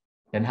reproduktif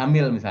dan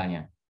hamil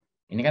misalnya.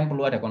 Ini kan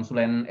perlu ada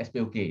konsulen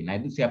SPOG. Nah,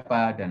 itu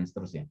siapa dan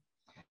seterusnya.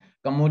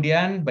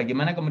 Kemudian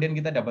bagaimana kemudian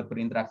kita dapat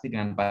berinteraksi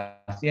dengan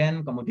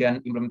pasien,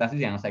 kemudian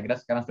implementasi yang saya kira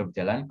sekarang sudah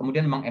berjalan,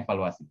 kemudian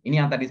mengevaluasi. Ini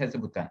yang tadi saya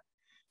sebutkan.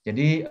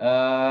 Jadi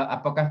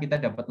apakah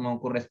kita dapat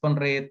mengukur respon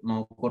rate,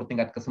 mengukur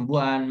tingkat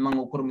kesembuhan,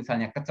 mengukur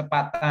misalnya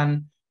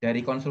kecepatan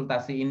dari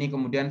konsultasi ini,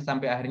 kemudian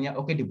sampai akhirnya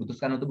oke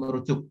diputuskan untuk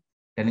merujuk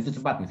dan itu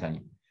cepat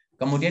misalnya.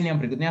 Kemudian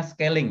yang berikutnya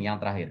scaling yang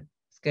terakhir.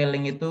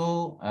 Scaling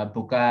itu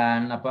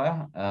bukan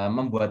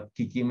membuat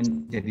gigi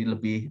menjadi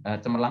lebih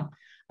cemerlang.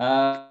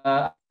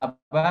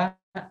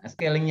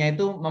 Scalingnya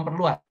itu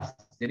memperluas.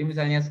 Jadi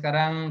misalnya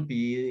sekarang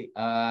di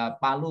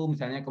Palu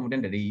misalnya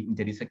kemudian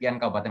menjadi sekian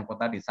kabupaten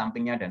kota di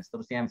sampingnya dan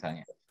seterusnya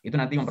misalnya. Itu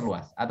nanti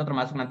memperluas. Atau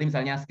termasuk nanti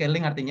misalnya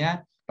scaling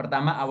artinya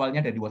pertama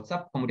awalnya dari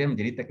WhatsApp kemudian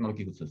menjadi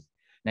teknologi khusus.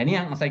 Nah, ini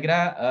yang saya kira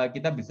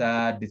kita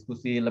bisa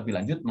diskusi lebih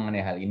lanjut mengenai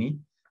hal ini.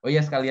 Oh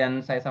iya,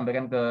 sekalian saya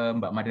sampaikan ke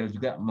Mbak Madel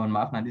juga, mohon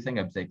maaf nanti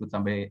saya nggak bisa ikut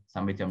sampai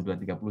jam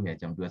 2.30 ya,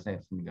 jam 2 saya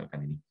harus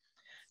meninggalkan ini.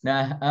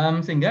 Nah,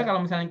 sehingga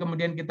kalau misalnya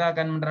kemudian kita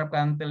akan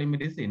menerapkan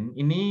telemedicine,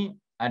 ini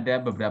ada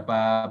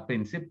beberapa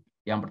prinsip.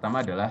 Yang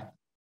pertama adalah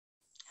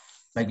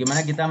bagaimana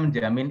kita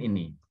menjamin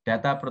ini,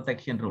 data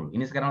protection rule.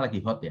 Ini sekarang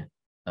lagi hot ya.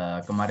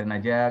 Kemarin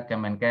aja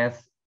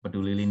Kemenkes,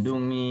 Peduli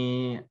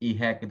Lindungi,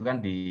 e-hack itu kan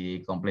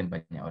dikomplain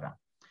banyak orang.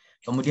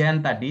 Kemudian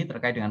tadi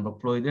terkait dengan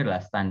workflow itu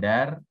adalah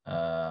standar.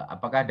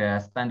 Apakah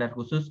ada standar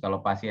khusus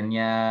kalau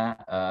pasiennya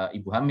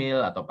ibu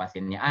hamil atau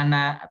pasiennya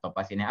anak atau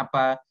pasiennya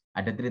apa?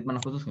 Ada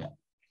treatment khusus nggak?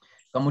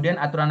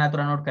 Kemudian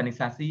aturan-aturan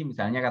organisasi,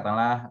 misalnya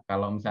katakanlah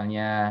kalau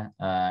misalnya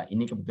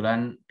ini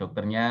kebetulan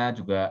dokternya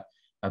juga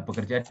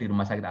bekerja di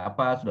rumah sakit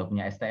apa, sudah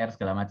punya STR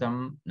segala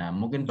macam. Nah,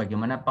 mungkin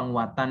bagaimana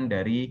penguatan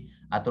dari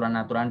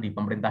aturan-aturan di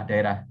pemerintah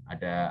daerah.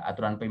 Ada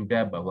aturan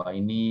Pemda bahwa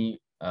ini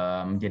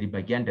menjadi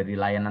bagian dari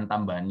layanan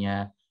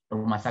tambahannya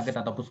rumah sakit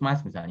atau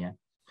puskesmas misalnya.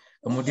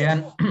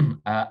 Kemudian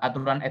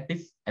aturan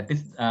etis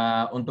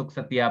untuk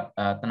setiap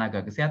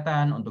tenaga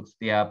kesehatan, untuk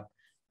setiap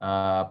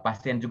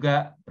pasien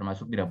juga,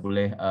 termasuk tidak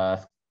boleh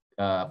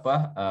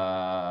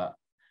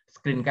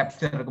screen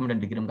capture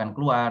kemudian dikirimkan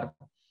keluar.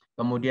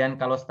 Kemudian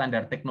kalau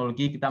standar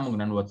teknologi kita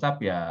menggunakan WhatsApp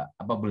ya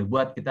apa boleh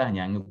buat, kita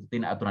hanya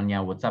ngikutin aturannya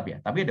WhatsApp ya.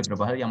 Tapi ada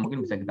beberapa hal yang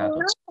mungkin bisa kita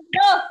atur.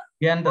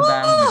 Kemudian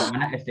tentang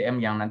bagaimana SDM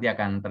yang nanti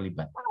akan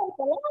terlibat.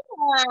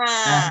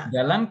 Nah,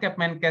 dalam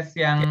Kemenkes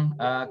yang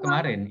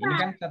kemarin, ini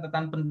kan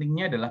catatan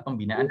pentingnya adalah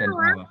pembinaan dan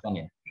pengawasan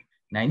ya.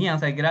 Nah, ini yang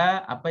saya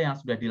kira apa yang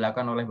sudah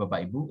dilakukan oleh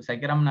Bapak Ibu, saya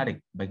kira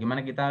menarik.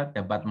 Bagaimana kita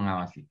dapat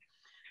mengawasi.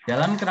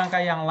 Dalam kerangka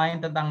yang lain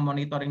tentang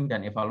monitoring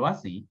dan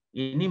evaluasi,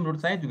 ini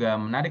menurut saya juga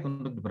menarik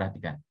untuk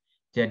diperhatikan.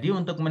 Jadi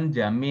untuk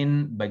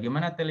menjamin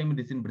bagaimana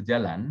telemedicine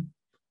berjalan,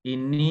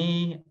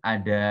 ini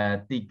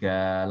ada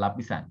 3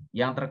 lapisan.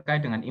 Yang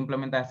terkait dengan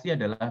implementasi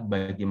adalah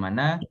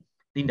bagaimana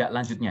tindak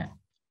lanjutnya.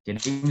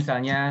 Jadi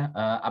misalnya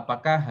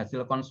apakah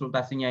hasil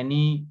konsultasinya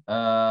ini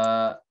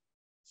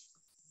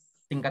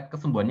tingkat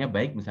kesembuhannya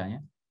baik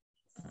misalnya.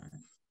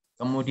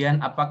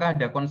 Kemudian apakah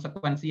ada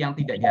konsekuensi yang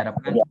tidak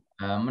diharapkan,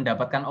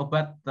 mendapatkan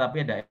obat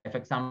tapi ada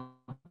efek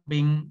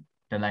samping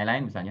dan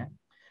lain-lain misalnya.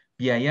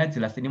 Biaya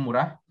jelas ini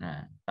murah,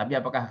 nah tapi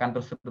apakah akan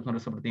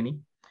terus-menerus seperti ini?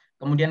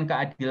 Kemudian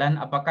keadilan,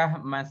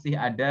 apakah masih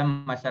ada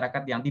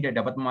masyarakat yang tidak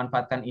dapat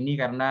memanfaatkan ini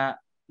karena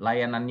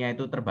layanannya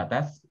itu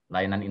terbatas,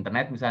 layanan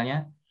internet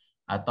misalnya,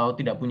 atau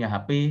tidak punya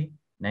HP.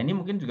 Nah, ini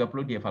mungkin juga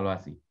perlu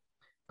dievaluasi.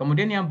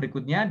 Kemudian yang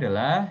berikutnya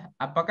adalah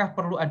apakah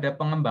perlu ada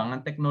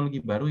pengembangan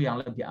teknologi baru yang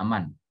lebih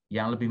aman,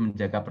 yang lebih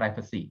menjaga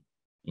privasi.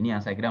 Ini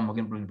yang saya kira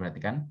mungkin perlu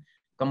diperhatikan.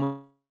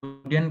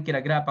 Kemudian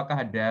kira-kira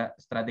apakah ada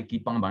strategi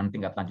pengembangan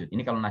tingkat lanjut.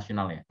 Ini kalau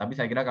nasional ya. Tapi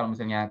saya kira kalau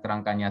misalnya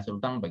kerangkanya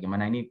Sulteng,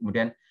 bagaimana ini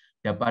kemudian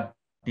dapat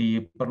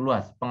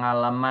diperluas.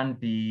 Pengalaman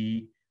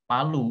di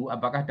Palu,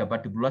 apakah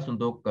dapat diperluas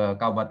untuk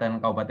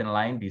kabupaten-kabupaten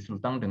lain di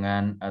Sulteng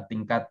dengan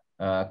tingkat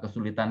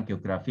kesulitan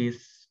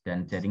geografis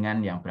dan jaringan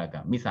yang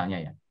beragam,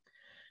 misalnya ya.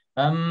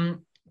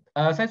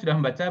 Saya sudah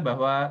membaca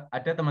bahwa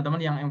ada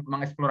teman-teman yang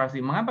mengeksplorasi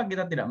mengapa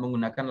kita tidak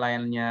menggunakan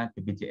layanannya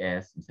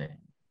BPJS, misalnya,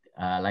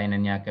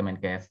 layanannya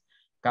Kemenkes.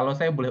 Kalau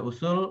saya boleh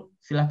usul,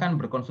 silahkan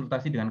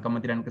berkonsultasi dengan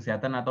Kementerian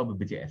Kesehatan atau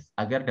BPJS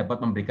agar dapat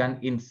memberikan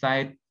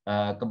insight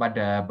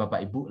kepada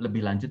Bapak Ibu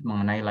lebih lanjut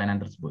mengenai layanan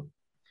tersebut.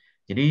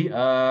 Jadi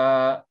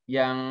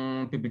yang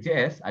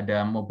BPJS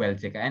ada mobile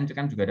JKN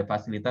kan juga ada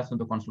fasilitas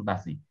untuk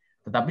konsultasi.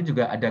 Tetapi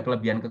juga ada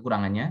kelebihan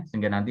kekurangannya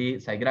sehingga nanti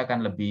saya kira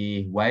akan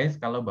lebih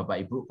wise kalau Bapak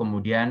Ibu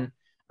kemudian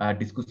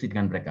diskusi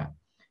dengan mereka.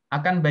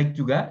 Akan baik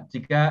juga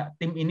jika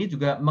tim ini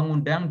juga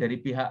mengundang dari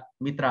pihak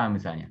mitra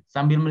misalnya,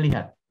 sambil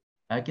melihat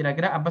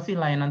kira-kira apa sih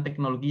layanan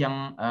teknologi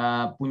yang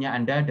punya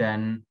Anda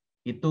dan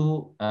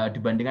itu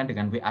dibandingkan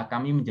dengan WA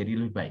kami menjadi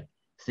lebih baik.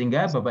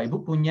 Sehingga Bapak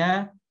Ibu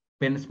punya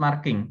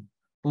benchmarking,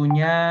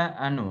 punya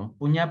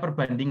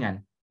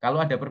perbandingan. Kalau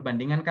ada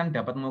perbandingan kan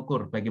dapat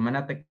mengukur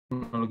bagaimana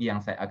teknologi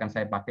yang akan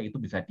saya pakai itu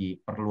bisa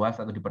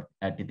diperluas atau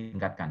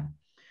ditingkatkan.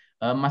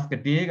 Mas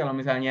Gede kalau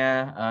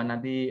misalnya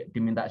nanti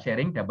diminta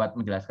sharing dapat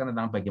menjelaskan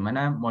tentang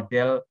bagaimana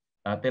model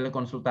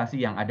telekonsultasi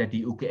yang ada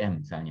di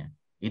UGM misalnya.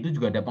 Itu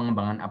juga ada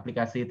pengembangan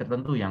aplikasi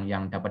tertentu yang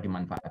dapat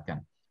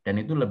dimanfaatkan.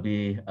 Dan itu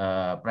lebih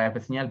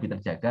privasinya lebih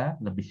terjaga,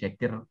 lebih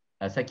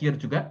secure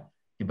juga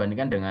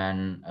dibandingkan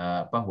dengan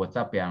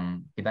WhatsApp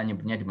yang kita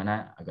nyebutnya di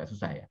mana agak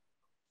susah ya.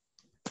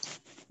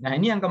 Nah,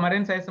 ini yang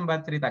kemarin saya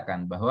sempat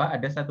ceritakan bahwa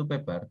ada satu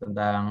paper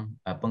tentang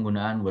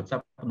penggunaan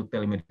WhatsApp untuk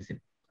telemedicine.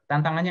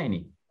 Tantangannya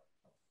ini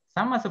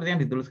sama seperti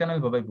yang dituliskan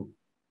oleh Bapak Ibu.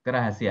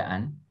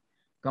 Kerahasiaan,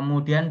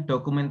 kemudian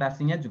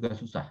dokumentasinya juga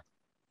susah.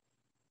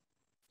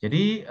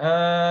 Jadi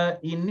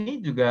ini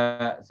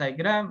juga saya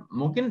kira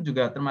mungkin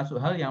juga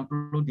termasuk hal yang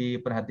perlu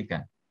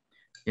diperhatikan.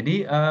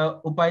 Jadi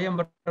upaya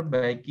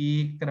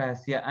memperbaiki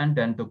kerahasiaan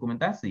dan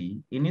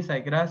dokumentasi ini saya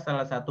kira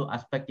salah satu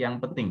aspek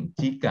yang penting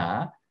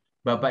jika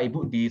Bapak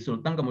Ibu di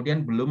Sulteng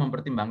kemudian belum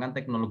mempertimbangkan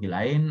teknologi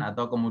lain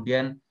atau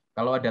kemudian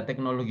kalau ada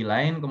teknologi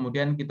lain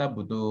kemudian kita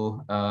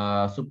butuh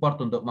support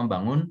untuk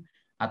membangun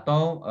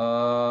atau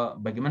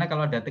bagaimana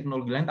kalau ada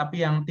teknologi lain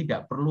tapi yang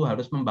tidak perlu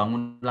harus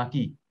membangun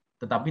lagi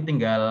tetapi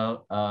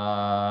tinggal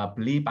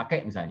beli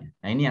pakai misalnya.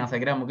 Nah ini yang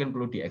saya kira mungkin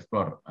perlu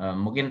dieksplor.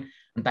 Mungkin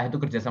entah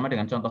itu kerjasama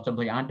dengan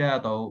contoh-contoh yang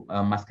ada atau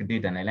Mas Gede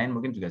dan lain-lain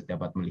mungkin juga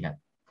dapat melihat.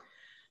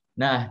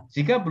 Nah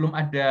jika belum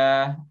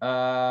ada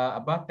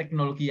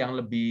teknologi yang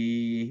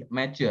lebih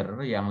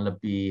mature, yang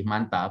lebih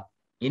mantap,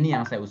 ini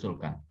yang saya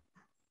usulkan.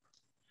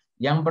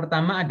 Yang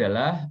pertama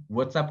adalah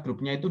WhatsApp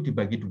grupnya itu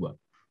dibagi 2.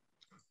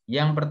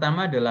 Yang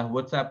pertama adalah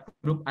WhatsApp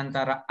group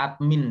antara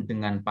admin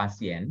dengan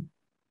pasien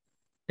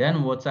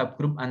dan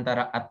WhatsApp group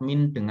antara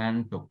admin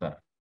dengan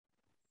dokter.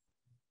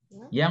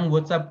 Yang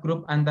WhatsApp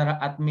group antara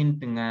admin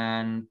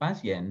dengan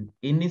pasien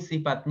ini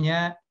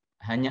sifatnya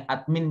hanya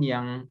admin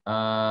yang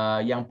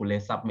boleh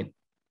submit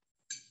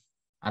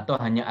atau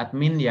hanya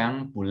admin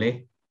yang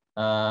boleh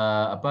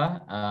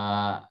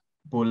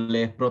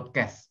boleh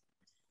broadcast.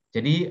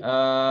 Jadi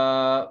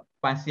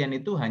pasien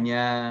itu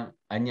hanya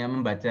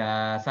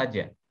membaca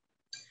saja.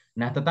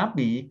 Nah,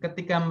 tetapi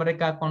ketika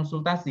mereka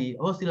konsultasi,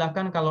 oh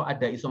silahkan kalau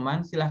ada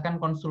isoman, silahkan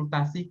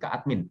konsultasi ke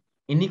admin.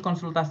 Ini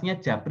konsultasinya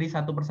japri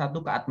satu persatu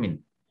ke admin.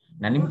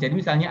 Nah, ini jadi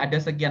misalnya ada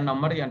sekian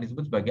nomor yang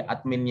disebut sebagai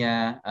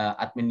adminnya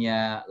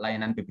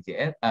layanan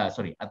BPJS,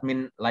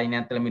 admin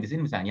layanan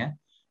telemedicine misalnya.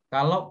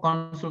 Kalau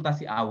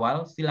konsultasi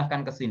awal,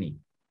 silahkan ke sini.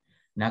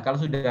 Nah, kalau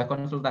sudah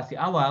konsultasi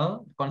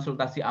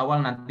awal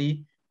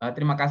nanti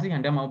terima kasih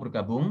Anda mau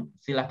bergabung,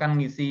 silahkan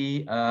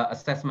ngisi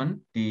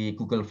assessment di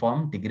Google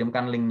Form,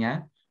 dikirimkan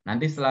linknya.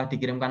 Nanti setelah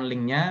dikirimkan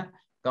linknya,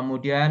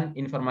 kemudian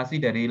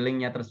informasi dari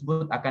linknya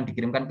tersebut akan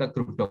dikirimkan ke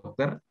grup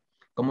dokter.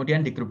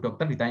 Kemudian di grup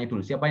dokter ditanya dulu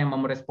siapa yang mau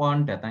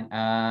merespon data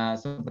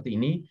seperti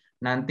ini.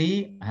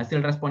 Nanti hasil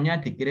responnya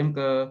dikirim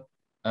ke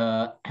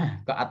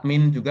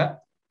admin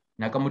juga.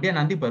 Nah, kemudian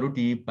nanti baru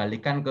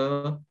dibalikan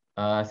ke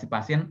si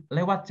pasien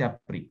lewat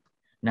japri.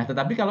 Nah,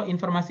 tetapi kalau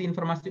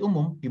informasi-informasi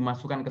umum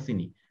dimasukkan ke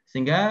sini,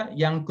 sehingga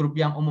yang grup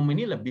yang umum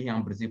ini lebih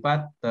yang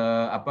bersifat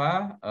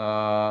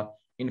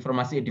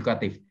informasi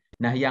edukatif.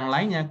 Nah, yang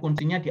lainnya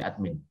kuncinya di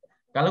admin.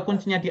 Kalau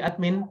kuncinya di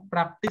admin,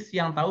 praktis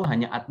yang tahu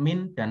hanya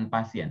admin dan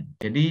pasien.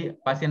 Jadi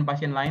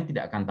pasien-pasien lain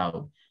tidak akan tahu.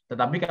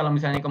 Tetapi kalau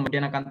misalnya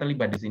kemudian akan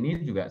terlibat di sini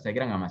juga saya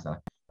kira nggak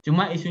masalah.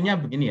 Cuma isunya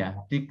begini ya,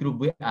 di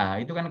grup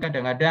WA itu kan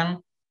kadang-kadang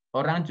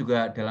orang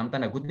juga dalam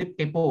tanda kutip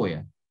kepo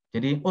ya.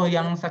 Jadi, oh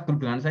yang segrup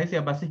dengan saya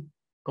siapa sih?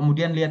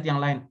 Kemudian lihat yang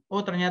lain,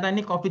 oh ternyata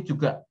ini COVID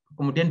juga.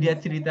 Kemudian dia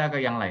cerita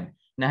ke yang lain.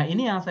 Nah,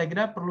 ini yang saya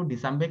kira perlu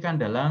disampaikan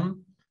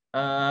dalam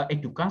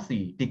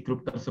edukasi di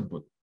grup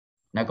tersebut.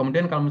 Nah,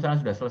 kemudian kalau misalnya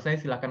sudah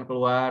selesai, silakan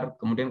keluar.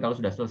 Kemudian kalau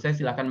sudah selesai,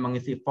 silakan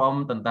mengisi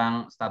form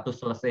tentang status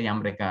selesai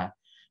yang mereka.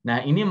 Nah,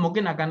 ini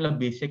mungkin akan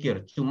lebih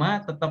secure. Cuma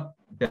tetap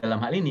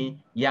dalam hal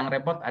ini, yang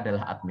repot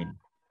adalah admin.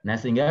 Nah,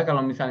 sehingga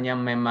kalau misalnya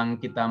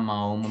memang kita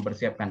mau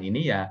mempersiapkan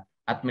ini, ya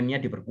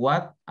adminnya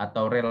diperkuat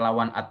atau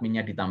relawan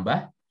adminnya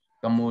ditambah.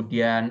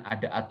 Kemudian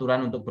ada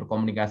aturan untuk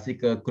berkomunikasi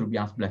ke grup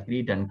yang sebelah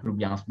kiri dan grup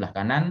yang sebelah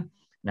kanan.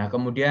 Nah,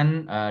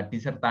 kemudian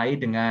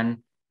disertai dengan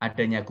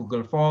adanya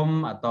Google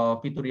Form atau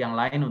fitur yang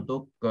lain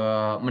untuk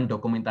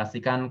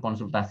mendokumentasikan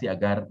konsultasi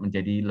agar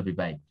menjadi lebih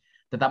baik.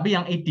 Tetapi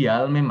yang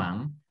ideal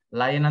memang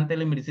layanan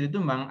telemedicine itu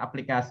memang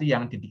aplikasi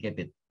yang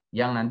dedicated.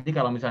 Yang nanti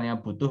kalau misalnya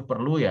butuh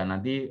perlu ya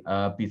nanti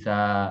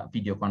bisa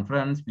video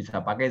conference, bisa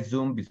pakai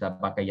Zoom, bisa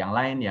pakai yang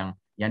lain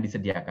yang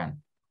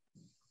disediakan.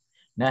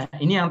 Nah,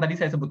 ini yang tadi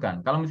saya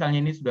sebutkan. Kalau misalnya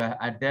ini sudah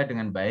ada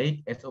dengan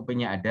baik,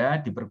 SOP-nya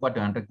ada, diperkuat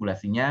dengan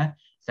regulasinya,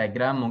 saya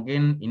kira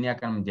mungkin ini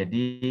akan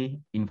menjadi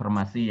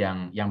informasi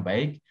yang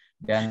baik.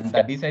 Dan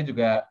tadi saya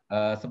juga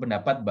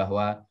sependapat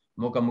bahwa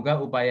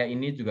moga-moga upaya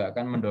ini juga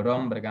akan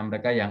mendorong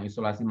mereka-mereka yang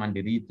isolasi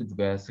mandiri itu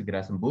juga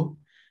segera sembuh.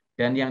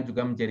 Dan yang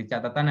juga menjadi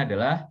catatan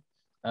adalah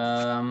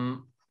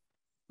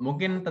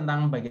mungkin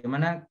tentang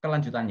bagaimana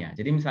kelanjutannya.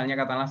 Jadi misalnya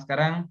katakanlah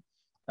sekarang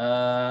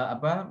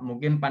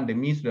mungkin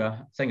pandemi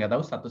sudah, saya nggak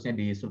tahu statusnya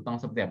di Sulteng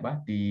seperti apa,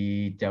 di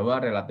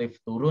Jawa relatif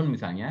turun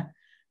misalnya.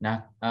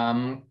 Nah,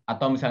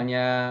 atau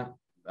misalnya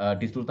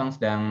di Sulteng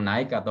sedang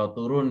naik atau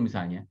turun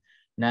misalnya.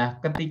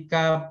 Nah,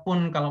 ketika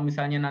pun kalau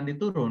misalnya nanti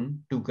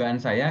turun, dugaan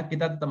saya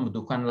kita tetap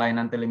membutuhkan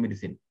layanan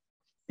telemedicine.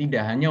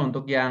 Tidak hanya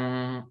untuk yang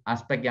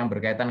aspek yang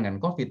berkaitan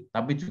dengan COVID,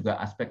 tapi juga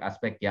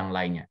aspek-aspek yang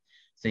lainnya.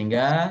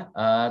 Sehingga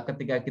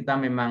ketika kita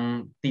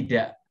memang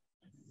tidak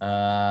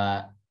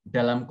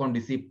dalam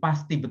kondisi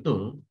pasti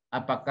betul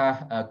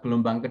apakah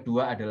gelombang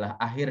kedua adalah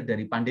akhir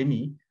dari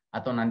pandemi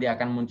atau nanti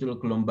akan muncul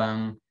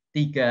gelombang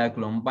 3,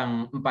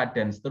 gelombang 4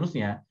 dan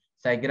seterusnya,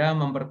 saya kira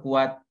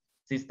memperkuat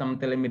sistem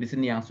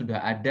telemedicine yang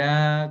sudah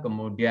ada,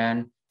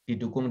 kemudian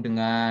didukung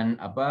dengan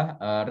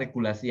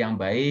regulasi yang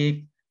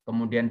baik,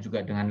 kemudian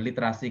juga dengan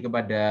literasi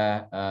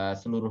kepada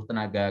seluruh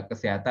tenaga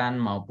kesehatan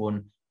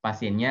maupun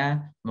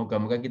pasiennya,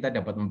 moga-moga kita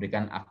dapat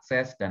memberikan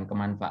akses dan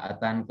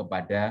kemanfaatan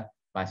kepada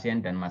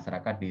pasien dan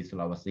masyarakat di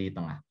Sulawesi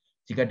Tengah.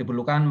 Jika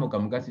diperlukan,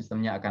 moga-moga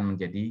sistemnya akan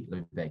menjadi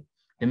lebih baik.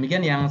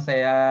 Demikian yang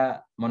saya,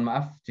 mohon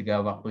maaf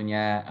jika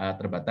waktunya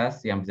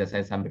terbatas, yang bisa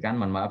saya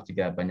sampaikan, mohon maaf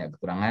jika banyak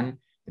kekurangan.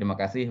 Terima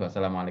kasih.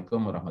 Wassalamualaikum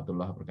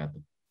warahmatullahi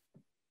wabarakatuh.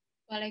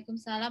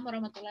 Waalaikumsalam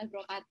warahmatullahi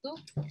wabarakatuh.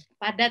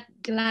 Padat,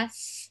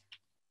 jelas.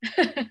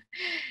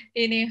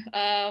 Ini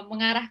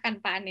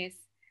mengarahkan Pak Anies.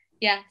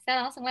 Ya,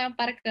 saya langsung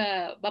lempar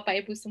ke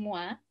Bapak Ibu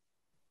semua.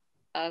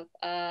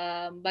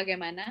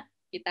 Bagaimana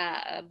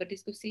kita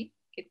berdiskusi?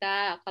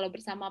 Kita kalau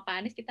bersama Pak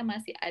Anies kita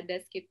masih ada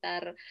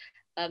sekitar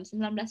 19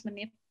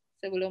 menit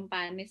sebelum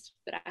Pak Anies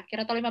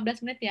berakhir, atau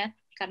 15 menit ya,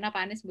 karena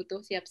Pak Anies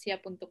butuh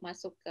siap-siap untuk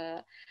masuk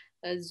ke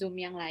Zoom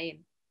yang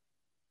lain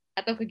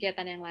atau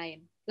kegiatan yang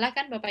lain.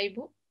 Silakan Bapak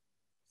Ibu.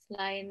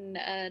 Selain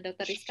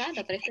Dr. Rizka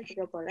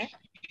juga boleh.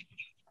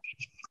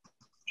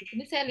 Di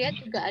sini saya lihat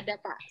juga ada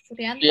Pak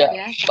Suryanto Iya,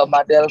 ya. Mbak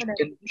Madel Dari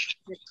mungkin.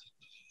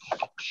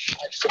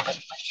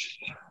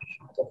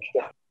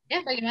 Ya,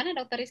 bagaimana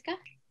Dokter Rizka?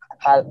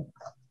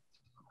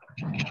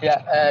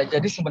 Ya,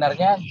 jadi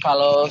sebenarnya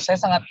kalau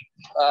saya sangat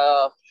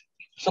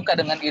suka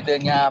dengan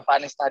idenya Pak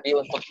Anies tadi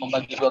untuk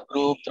membagi 2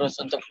 grup, terus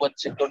untuk buat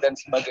siklus dan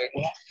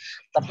sebagainya.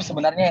 Tapi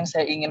sebenarnya yang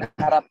saya ingin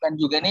harapkan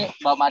juga nih,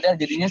 Mbak Madel,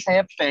 jadinya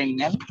saya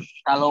pengen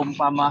kalau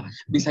umpama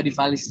bisa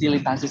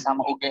difasilitasi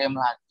sama UGM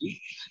lagi.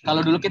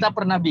 Kalau dulu kita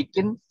pernah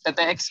bikin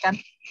TTX kan,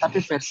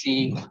 tapi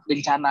versi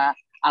bencana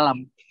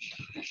alam.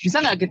 Bisa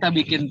nggak kita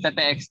bikin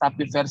TTX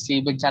tapi versi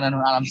bencana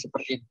non alam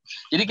seperti ini?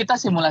 Jadi kita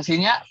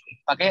simulasinya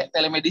pakai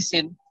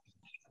telemedicine.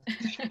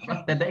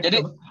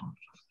 Jadi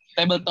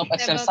tabletop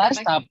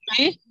exercise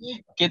tapi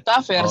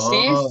kita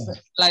versi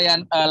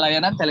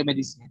layanan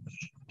telemedicine.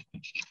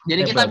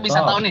 Jadi kita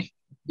bisa tahu nih,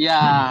 ya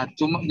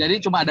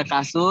cuma ada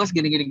kasus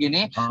gini.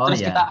 Terus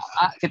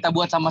kita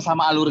buat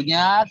sama-sama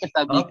alurnya,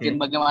 kita bikin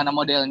bagaimana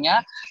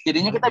modelnya.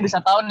 Jadinya kita bisa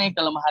tahu nih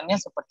kelemahannya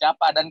seperti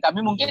apa, dan kami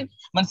mungkin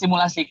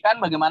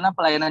mensimulasikan bagaimana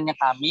pelayanannya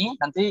kami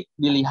nanti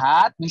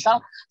dilihat, misal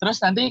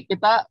terus nanti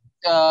kita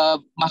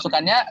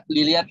masukannya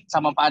dilihat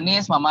sama Pak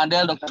Anies, Mbak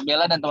Madel, Dr.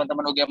 Bella, dan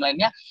teman-teman UGM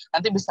lainnya,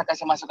 nanti bisa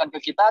kasih masukan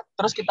ke kita,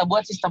 terus kita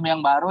buat sistem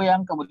yang baru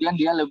yang kemudian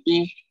dia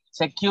lebih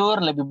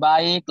secure, lebih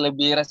baik,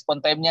 lebih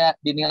respon time-nya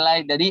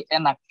dinilai, jadi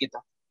enak gitu.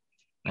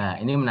 Nah,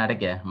 ini menarik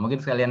ya.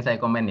 Mungkin sekalian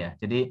saya komen ya.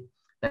 Jadi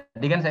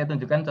tadi kan saya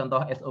tunjukkan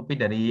contoh SOP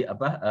dari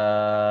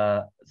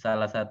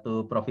salah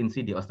satu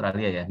provinsi di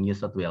Australia ya, New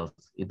South Wales.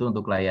 Itu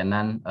untuk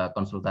layanan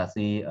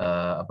konsultasi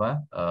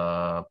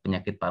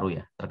penyakit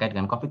paru ya, terkait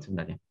dengan COVID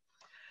sebenarnya.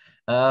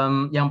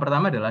 Yang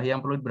pertama adalah yang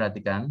perlu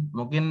diperhatikan,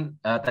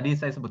 mungkin tadi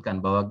saya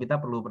sebutkan bahwa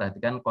kita perlu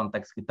perhatikan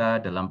konteks kita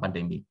dalam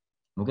pandemi.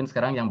 Mungkin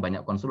sekarang yang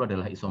banyak konsul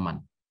adalah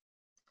isoman.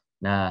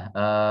 Nah,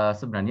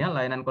 sebenarnya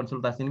layanan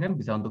konsultasi ini kan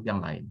bisa untuk yang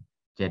lain.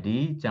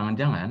 Jadi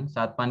jangan-jangan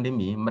saat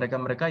pandemi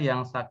mereka-mereka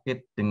yang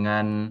sakit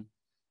dengan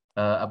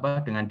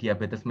dengan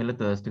diabetes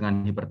mellitus,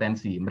 dengan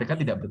hipertensi, mereka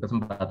tidak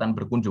berkesempatan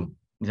berkunjung,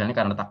 misalnya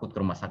karena takut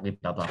ke rumah sakit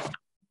atau apa.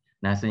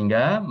 Nah,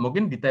 sehingga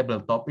mungkin di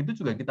tabletop itu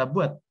juga kita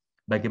buat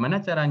bagaimana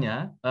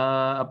caranya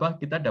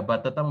kita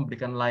dapat tetap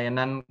memberikan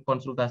layanan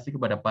konsultasi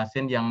kepada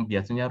pasien yang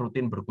biasanya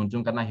rutin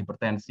berkunjung karena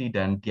hipertensi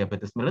dan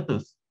diabetes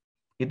mellitus,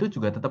 itu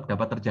juga tetap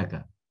dapat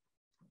terjaga.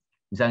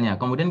 Misalnya,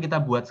 kemudian kita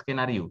buat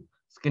skenario.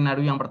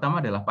 Skenario yang pertama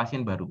adalah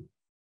pasien baru.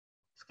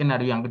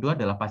 Skenario yang kedua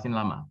adalah pasien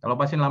lama. Kalau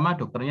pasien lama,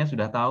 dokternya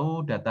sudah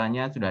tahu,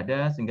 datanya sudah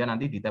ada, sehingga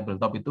nanti di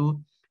tabletop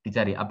itu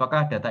dicari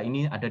apakah data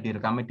ini ada di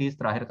rekam medis,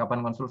 terakhir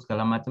kapan konsul,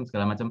 segala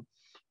macam.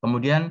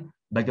 Kemudian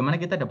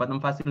bagaimana kita dapat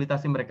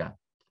memfasilitasi mereka.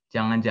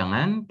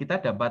 Jangan-jangan kita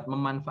dapat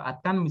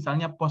memanfaatkan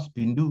misalnya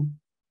posbindu.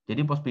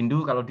 Jadi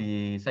posbindu kalau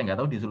saya nggak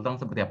tahu di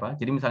Sulteng seperti apa.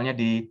 Jadi misalnya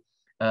di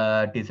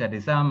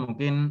desa-desa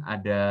mungkin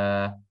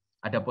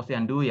ada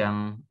posyandu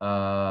yang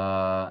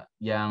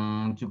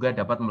juga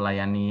dapat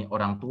melayani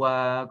orang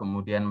tua,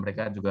 kemudian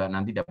mereka juga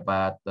nanti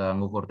dapat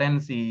ngukur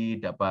tensi,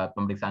 dapat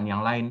pemeriksaan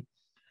yang lain.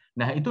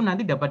 Nah, itu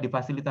nanti dapat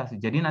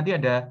difasilitasi. Jadi nanti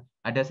ada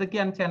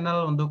sekian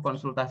channel untuk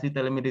konsultasi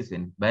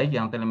telemedicine, baik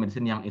yang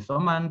telemedicine yang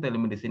isoman,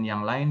 telemedicine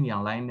yang lain.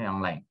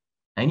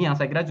 Nah, ini yang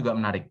saya kira juga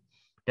menarik.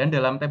 Dan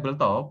dalam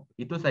tabletop,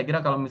 itu saya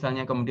kira kalau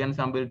misalnya kemudian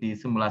sambil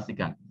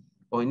disimulasikan,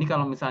 oh ini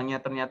kalau misalnya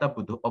ternyata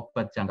butuh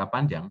obat jangka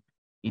panjang,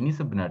 ini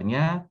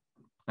sebenarnya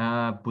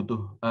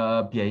butuh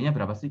biayanya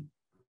berapa sih?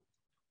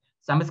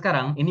 Sampai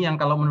sekarang, ini yang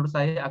kalau menurut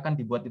saya akan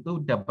dibuat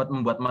itu dapat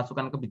membuat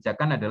masukan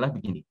kebijakan adalah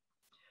begini.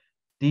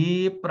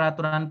 Di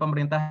peraturan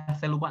pemerintah,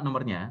 saya lupa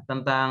nomornya,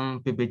 tentang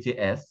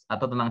BPJS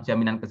atau tentang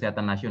Jaminan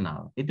Kesehatan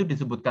Nasional, itu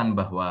disebutkan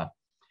bahwa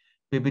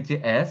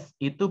BPJS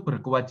itu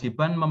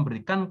berkewajiban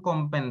memberikan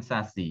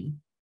kompensasi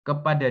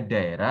kepada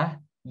daerah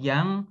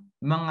yang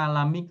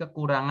mengalami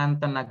kekurangan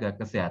tenaga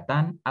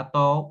kesehatan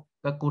atau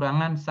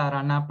kekurangan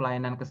sarana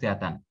pelayanan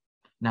kesehatan.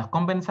 Nah,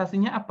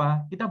 kompensasinya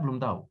apa? Kita belum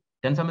tahu.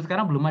 Dan sampai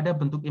sekarang belum ada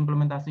bentuk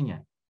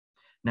implementasinya.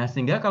 Nah,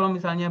 sehingga kalau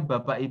misalnya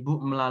Bapak Ibu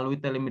melalui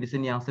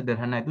telemedicine yang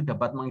sederhana itu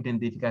dapat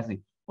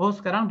mengidentifikasi, oh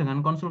sekarang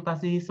dengan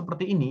konsultasi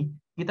seperti ini,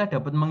 kita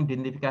dapat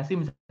mengidentifikasi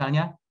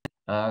misalnya,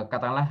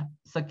 katakanlah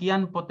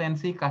sekian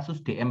potensi kasus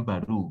DM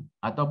baru,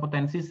 atau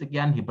potensi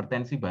sekian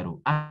hipertensi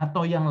baru,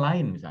 atau yang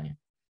lain misalnya.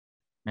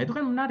 Nah, itu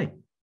kan menarik.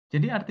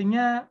 Jadi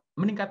artinya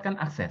meningkatkan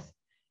akses.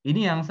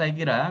 Ini yang saya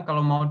kira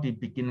kalau mau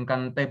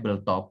dibikinkan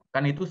tabletop,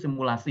 kan itu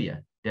simulasi ya,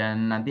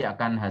 dan nanti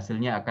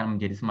hasilnya akan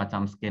menjadi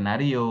semacam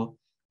skenario.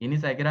 Ini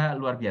saya kira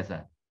luar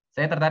biasa.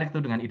 Saya tertarik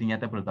tuh dengan idenya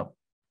tabletop.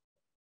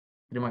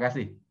 Terima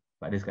kasih,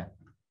 Pak Rizka.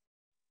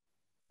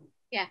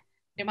 Ya,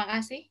 terima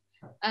kasih.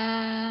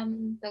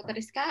 Dr.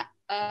 Rizka,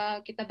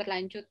 kita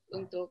berlanjut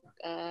untuk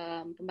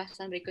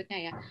pembahasan berikutnya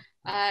ya.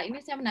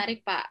 Ini saya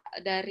menarik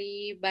Pak,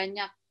 dari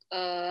banyak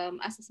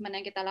asesmen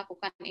yang kita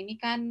lakukan ini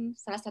kan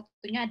salah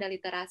satunya ada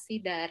literasi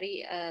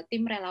dari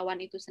tim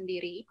relawan itu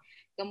sendiri,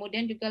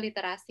 kemudian juga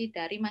literasi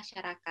dari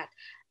masyarakat.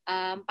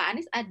 Pak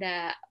Anies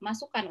ada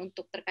masukan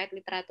untuk terkait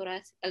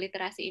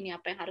literasi ini,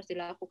 apa yang harus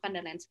dilakukan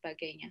dan lain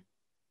sebagainya?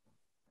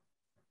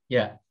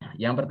 Ya,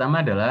 yang pertama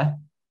adalah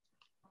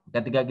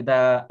ketika kita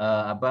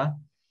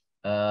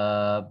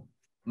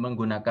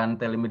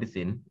menggunakan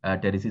telemedicine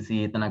dari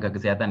sisi tenaga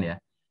kesehatan ya,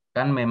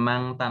 kan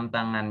memang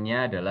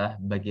tantangannya adalah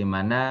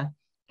bagaimana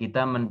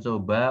kita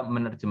mencoba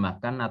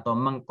menerjemahkan atau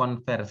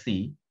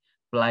mengkonversi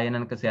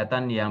pelayanan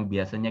kesehatan yang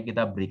biasanya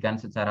kita berikan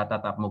secara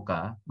tatap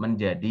muka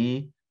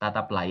menjadi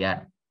tatap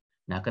layar.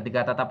 Nah,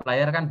 ketika tatap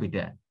layar kan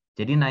beda.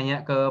 Jadi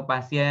nanya ke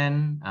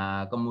pasien,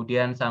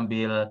 kemudian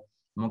sambil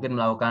mungkin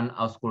melakukan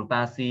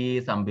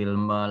auskultasi, sambil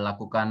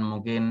melakukan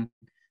mungkin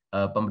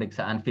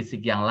pemeriksaan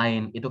fisik yang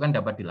lain, itu kan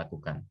dapat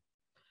dilakukan.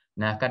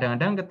 Nah,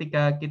 kadang-kadang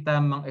ketika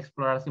kita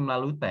mengeksplorasi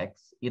melalui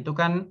teks, itu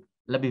kan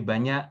lebih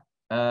banyak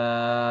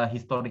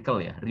historical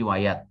ya,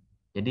 riwayat.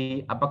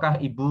 Jadi apakah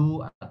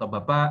ibu atau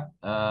bapak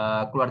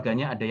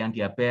keluarganya ada yang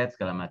diabetes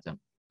segala macam.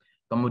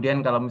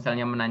 Kemudian kalau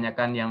misalnya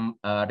menanyakan yang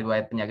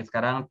riwayat penyakit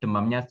sekarang,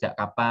 demamnya sejak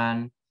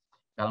kapan?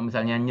 Kalau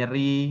misalnya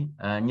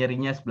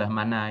nyerinya sebelah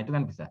mana, itu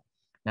kan bisa.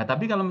 Nah,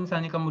 tapi kalau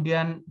misalnya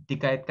kemudian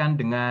dikaitkan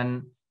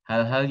dengan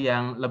hal-hal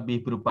yang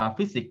lebih berupa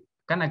fisik,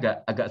 kan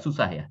agak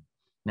susah ya.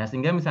 Nah,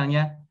 sehingga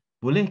misalnya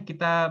boleh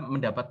kita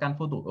mendapatkan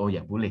foto? Oh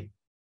ya, boleh.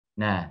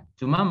 Nah,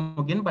 cuma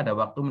mungkin pada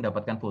waktu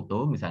mendapatkan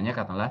foto, misalnya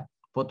katakanlah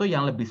foto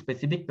yang lebih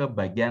spesifik ke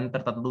bagian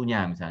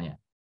tertentunya misalnya.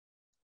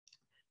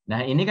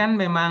 Nah, ini kan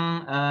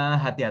memang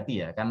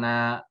hati-hati ya,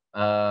 karena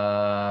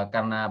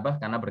apa?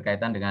 Karena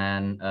berkaitan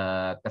dengan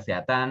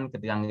kesehatan.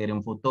 Ketika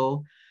mengirim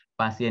foto,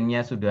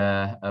 pasiennya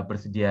sudah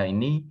bersedia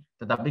ini,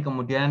 tetapi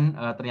kemudian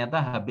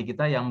ternyata HP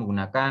kita yang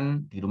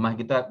menggunakan di rumah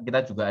kita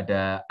juga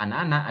ada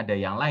anak-anak, ada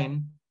yang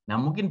lain. Nah,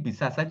 mungkin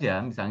bisa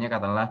saja, misalnya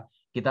katakanlah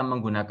kita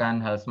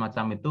menggunakan hal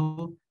semacam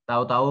itu,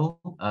 tahu-tahu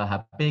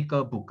HP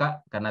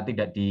kebuka karena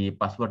tidak di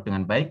password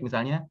dengan baik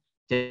misalnya.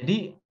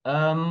 Jadi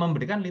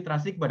memberikan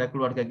literasi kepada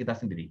keluarga kita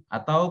sendiri.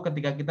 Atau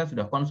ketika kita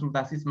sudah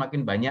konsultasi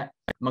semakin banyak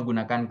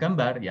menggunakan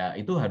gambar, ya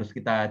itu harus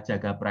kita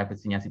jaga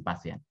privasinya si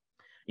pasien.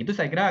 Itu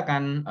saya kira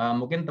akan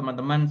mungkin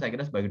teman-teman saya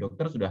kira sebagai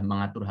dokter sudah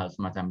mengatur hal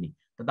semacam ini.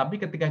 Tetapi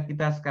ketika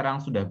kita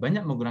sekarang sudah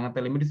banyak menggunakan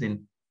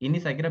telemedicine, ini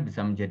saya kira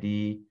bisa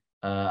menjadi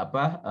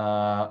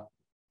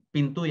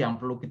pintu yang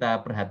perlu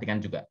kita perhatikan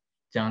juga.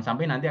 Jangan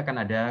sampai nanti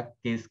akan ada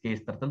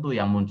case-case tertentu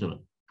yang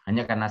muncul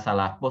hanya karena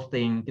salah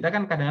posting. Kita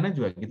kan kadang-kadang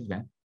juga gitu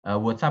kan.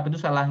 WhatsApp itu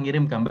salah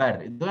ngirim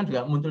gambar, itu kan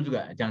juga muncul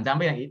juga. Jangan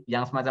sampai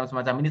yang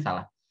semacam ini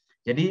salah.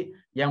 Jadi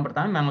yang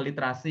pertama memang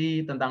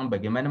literasi tentang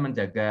bagaimana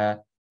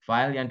menjaga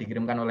file yang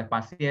dikirimkan oleh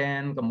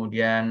pasien,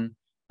 kemudian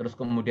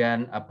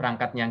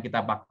perangkat yang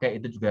kita pakai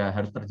itu juga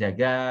harus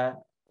terjaga,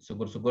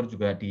 syukur-syukur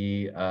juga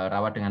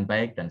dirawat dengan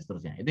baik dan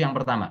seterusnya. Itu yang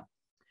pertama.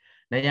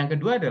 Nah, yang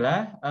kedua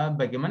adalah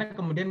bagaimana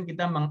kemudian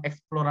kita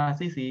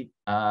mengeksplorasi si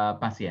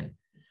pasien.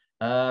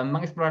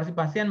 Mengeksplorasi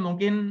pasien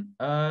mungkin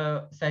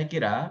saya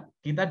kira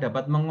kita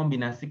dapat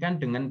mengombinasikan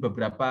dengan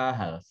beberapa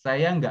hal.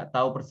 Saya nggak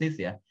tahu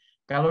persis ya.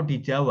 Kalau di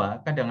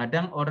Jawa,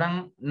 kadang-kadang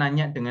orang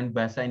nanya dengan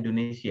bahasa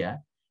Indonesia,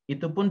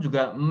 itu pun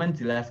juga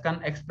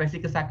menjelaskan ekspresi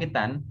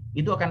kesakitan,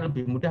 itu akan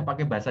lebih mudah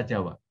pakai bahasa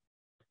Jawa.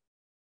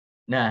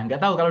 Nah,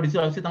 nggak tahu kalau di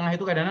Sulawesi Tengah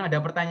itu kadang-kadang ada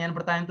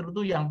pertanyaan-pertanyaan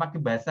tertentu yang pakai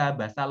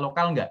bahasa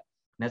lokal nggak?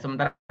 Nah,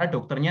 sementara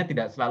dokternya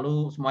tidak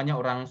selalu semuanya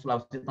orang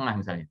Sulawesi Tengah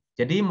misalnya.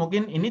 Jadi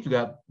mungkin ini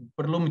juga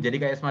perlu menjadi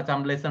kayak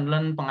semacam lesson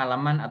learn,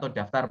 pengalaman atau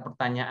daftar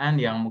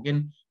pertanyaan yang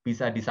mungkin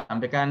bisa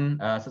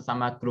disampaikan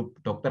sesama grup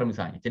dokter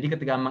misalnya. Jadi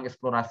ketika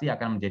mengeksplorasi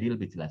akan menjadi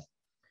lebih jelas.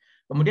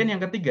 Kemudian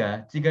yang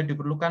ketiga, jika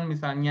diperlukan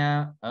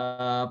misalnya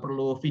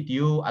perlu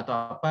video atau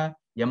apa,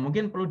 ya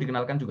mungkin perlu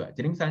dikenalkan juga.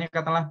 Jadi misalnya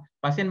katakanlah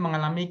pasien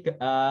mengalami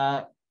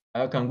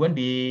gangguan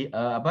di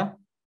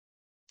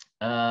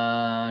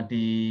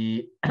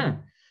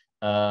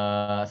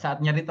saat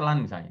nyeri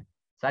telan misalnya.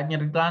 Saat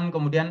nyeri telan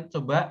kemudian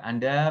coba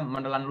Anda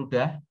menelan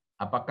ludah,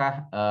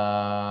 apakah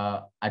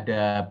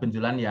ada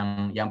benjolan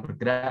yang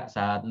bergerak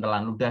saat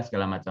menelan ludah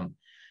segala macam.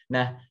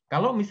 Nah,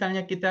 kalau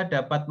misalnya kita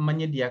dapat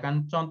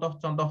menyediakan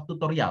contoh-contoh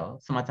tutorial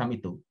semacam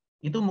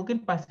itu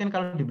mungkin pasien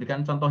kalau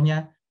diberikan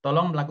contohnya,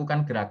 tolong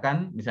melakukan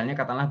gerakan, misalnya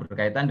katakanlah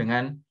berkaitan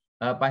dengan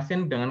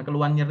pasien dengan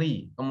keluhan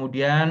nyeri,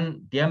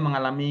 kemudian dia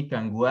mengalami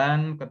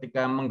gangguan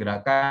ketika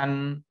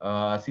menggerakkan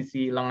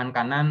sisi lengan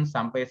kanan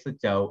sampai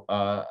sejauh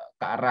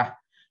ke arah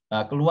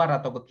keluar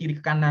atau ke kiri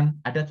ke kanan,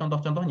 ada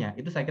contoh-contohnya,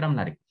 itu saya kira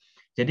menarik.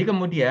 Jadi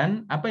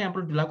kemudian apa yang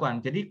perlu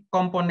dilakukan? Jadi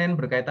komponen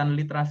berkaitan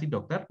literasi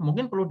dokter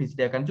mungkin perlu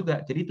disediakan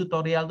juga. Jadi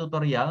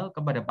tutorial-tutorial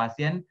kepada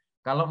pasien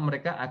kalau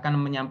mereka akan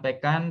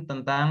menyampaikan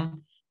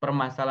tentang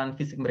permasalahan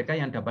fisik mereka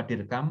yang dapat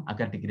direkam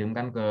agar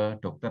dikirimkan ke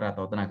dokter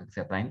atau tenaga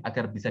kesehatan lain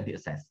agar bisa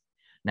diakses.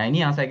 Nah,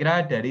 ini yang saya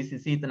kira dari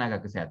sisi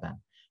tenaga kesehatan.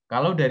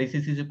 Kalau dari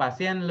sisi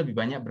pasien lebih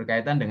banyak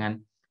berkaitan dengan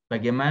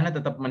bagaimana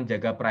tetap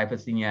menjaga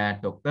privasinya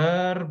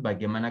dokter,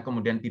 bagaimana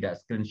kemudian tidak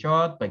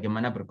screenshot,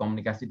 bagaimana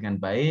berkomunikasi dengan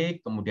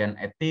baik, kemudian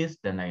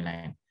etis, dan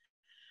lain-lain.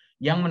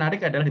 Yang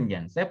menarik adalah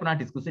demikian. Saya pernah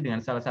diskusi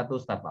dengan salah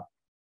satu startup.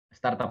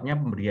 Startupnya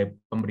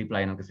pemberi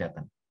pelayanan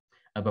kesehatan.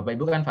 Bapak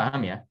Ibu kan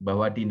paham ya,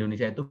 bahwa di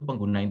Indonesia itu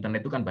pengguna internet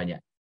itu kan banyak.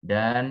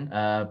 Dan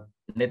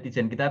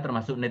netizen kita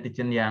termasuk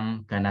netizen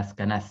yang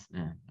ganas-ganas.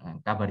 Nah,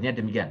 kabarnya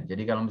demikian.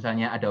 Jadi kalau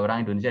misalnya ada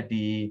orang Indonesia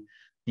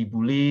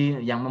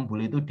dibully, yang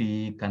membuli itu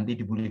diganti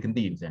dibully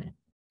genti misalnya.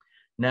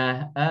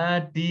 Nah,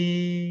 di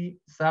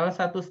salah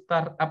satu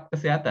startup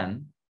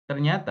kesehatan,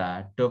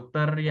 ternyata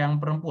dokter yang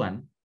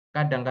perempuan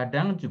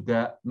kadang-kadang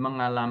juga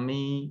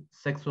mengalami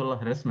sexual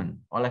harassment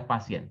oleh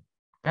pasien.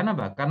 Karena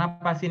apa? Karena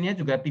pasiennya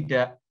juga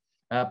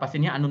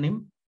pasiennya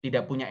anonim,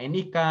 tidak punya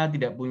NIK,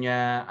 tidak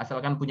punya,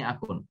 asalkan punya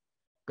akun.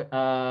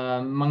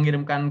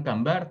 Mengirimkan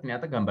gambar,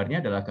 ternyata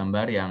gambarnya adalah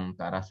gambar yang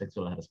ke arah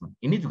sexual harassment.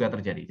 Ini juga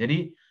terjadi.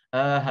 Jadi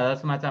hal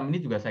semacam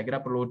ini juga saya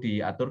kira perlu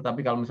diatur,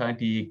 tapi kalau misalnya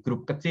di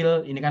grup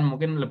kecil, ini kan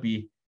mungkin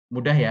lebih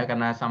mudah ya,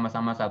 karena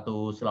sama-sama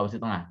satu Sulawesi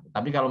Tengah.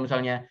 Tapi kalau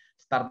misalnya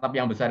startup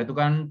yang besar itu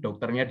kan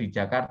dokternya di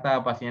Jakarta,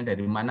 pasiennya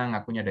dari mana,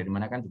 ngakunya dari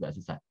mana kan juga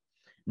susah.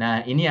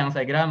 Nah, ini yang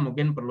saya kira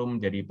mungkin perlu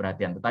menjadi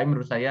perhatian. Tetapi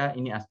menurut saya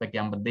ini aspek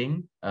yang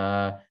penting.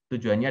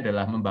 Tujuannya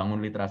adalah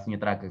membangun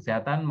literasinya tenaga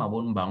kesehatan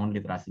maupun membangun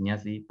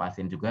literasinya si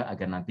pasien juga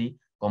agar nanti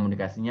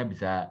komunikasinya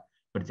bisa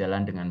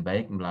berjalan dengan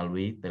baik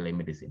melalui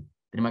telemedicine.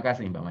 Terima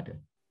kasih, Mbak Mada.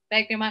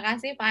 Baik, terima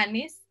kasih Pak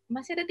Anies.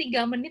 Masih ada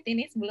 3 menit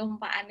ini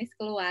sebelum Pak Anies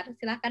keluar.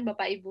 Silakan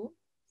Bapak Ibu.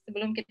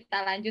 Sebelum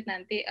kita lanjut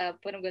nanti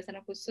penugasan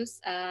khusus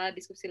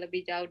diskusi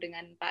lebih jauh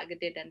dengan Pak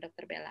Gede dan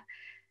Dr. Bella.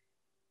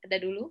 Ada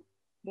dulu.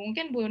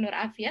 Mungkin Bu Nur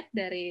Afiat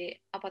dari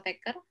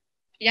apoteker.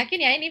 Yakin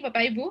ya ini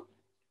Bapak Ibu?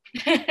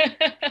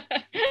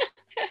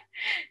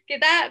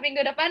 Kita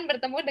minggu depan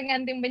bertemu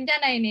dengan tim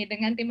bencana ini,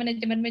 dengan tim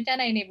manajemen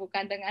bencana ini,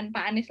 bukan dengan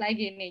Pak Anies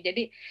lagi ini.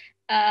 Jadi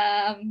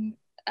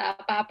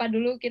apa-apa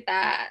dulu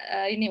kita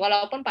ini,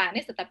 walaupun Pak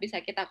Anies tetap bisa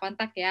kita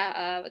kontak ya,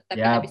 tapi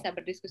kita bisa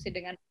berdiskusi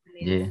dengan Pak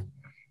Anies.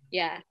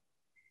 Ya,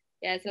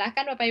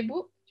 silakan Bapak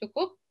Ibu,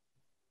 cukup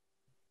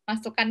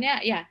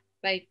masukannya ya,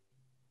 baik.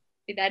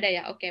 Tidak ada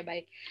ya, oke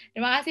baik.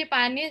 Terima kasih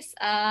Pak Anies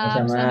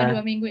selama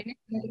 2 minggu ini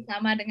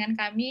bersama dengan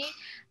kami.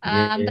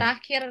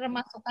 Terakhir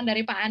masukan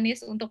dari Pak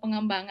Anies untuk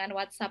pengembangan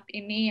WhatsApp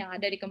ini yang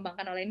ada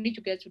dikembangkan oleh ini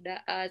juga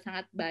sudah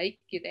sangat baik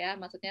gitu ya.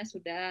 Maksudnya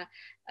sudah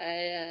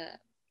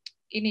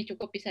ini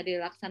cukup bisa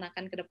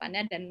dilaksanakan ke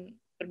depannya dan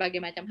berbagai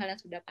macam hal yang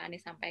sudah Pak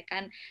Anies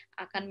sampaikan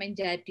akan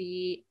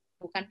menjadi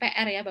bukan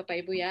PR ya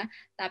Bapak Ibu ya,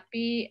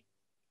 tapi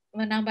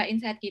menambah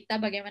insight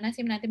kita bagaimana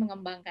sih nanti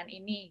mengembangkan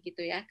ini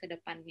gitu ya ke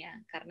depannya,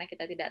 karena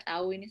kita tidak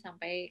tahu ini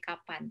sampai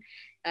kapan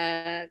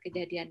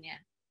kejadiannya.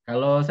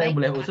 Kalau saya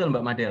boleh usul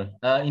Mbak Madel,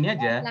 ini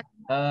aja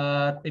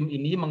tim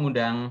ini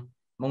mengundang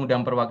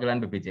perwakilan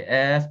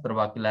BPJS,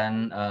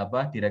 perwakilan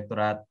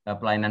Direktorat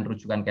Pelayanan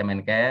Rujukan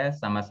Kemenkes,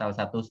 sama salah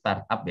satu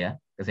startup ya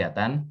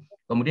kesehatan.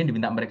 Kemudian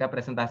diminta mereka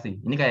presentasi.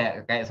 Ini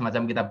kayak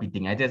semacam kita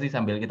bidding aja sih,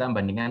 sambil kita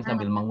membandingkan,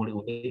 sambil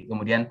menguli-uli,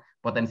 kemudian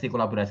potensi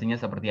kolaborasinya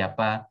seperti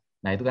apa.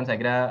 Nah, itu kan saya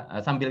kira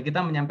sambil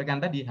kita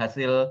menyampaikan tadi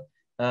hasil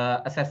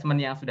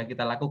assessment yang sudah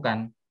kita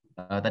lakukan.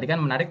 Tadi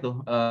kan menarik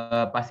tuh,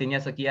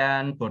 pasiennya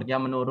sekian, boardnya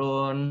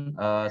menurun,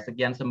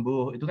 sekian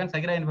sembuh. Itu kan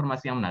saya kira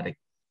informasi yang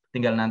menarik.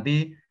 Tinggal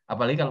nanti,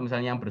 apalagi kalau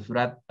misalnya yang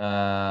bersurat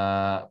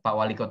Pak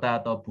Wali Kota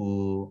atau Bu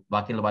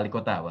Wakil Wali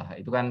Kota, wah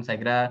itu kan saya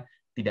kira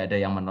tidak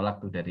ada yang menolak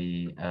tuh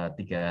dari 3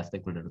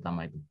 stakeholder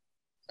utama itu.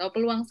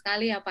 Peluang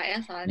sekali ya Pak ya,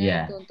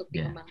 soalnya itu untuk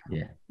dikembangkan.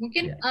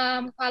 Mungkin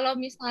kalau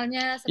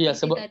misalnya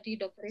seperti tadi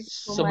Dokter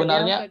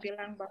sebenarnya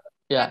bilang bahwa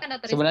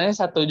sebenarnya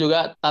satu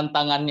juga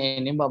tantangannya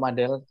ini Mbak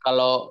Madel,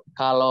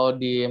 kalau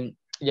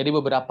jadi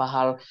beberapa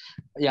hal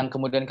yang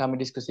kemudian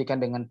kami diskusikan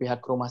dengan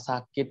pihak rumah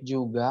sakit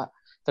juga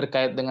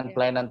terkait dengan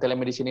pelayanan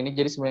telemedicine ini.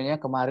 Jadi sebenarnya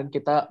kemarin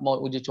kita mau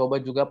uji coba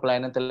juga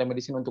pelayanan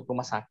telemedicine untuk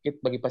rumah sakit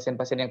bagi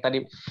pasien-pasien yang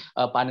tadi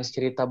Pak Anies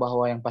cerita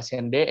bahwa yang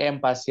pasien DM,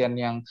 pasien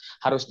yang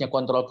harusnya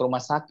kontrol ke rumah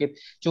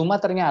sakit.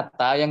 Cuma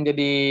ternyata yang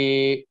jadi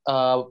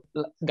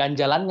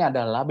ganjalannya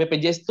adalah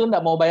BPJS itu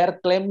nggak mau bayar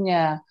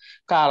klaimnya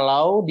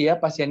kalau dia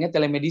pasiennya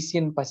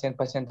telemedicine,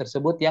 pasien-pasien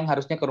tersebut yang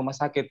harusnya ke rumah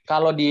sakit.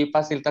 Kalau di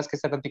fasilitas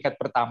kesehatan tingkat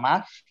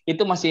pertama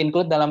itu masih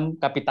include dalam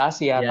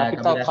kapitasi ya. Tapi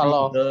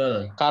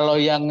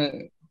kalau yang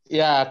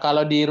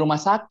kalau di rumah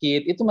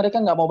sakit itu mereka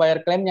nggak mau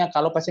bayar klaimnya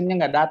kalau pasiennya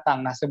nggak datang.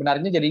 Nah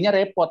sebenarnya jadinya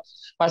repot.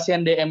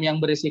 Pasien DM yang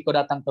berisiko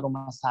datang ke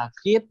rumah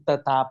sakit,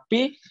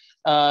 tetapi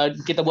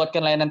kita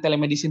buatkan layanan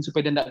telemedicine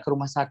supaya dia nggak ke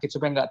rumah sakit,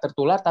 supaya nggak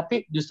tertular,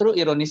 tapi justru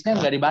ironisnya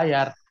nggak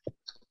dibayar.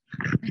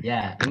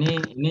 Ya,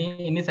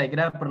 ini saya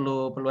kira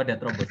perlu ada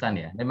terobosan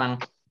ya. Memang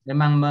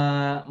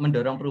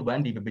mendorong perubahan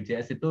di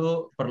BPJS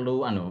itu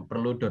perlu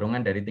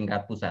dorongan dari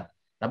tingkat pusat.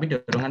 Tapi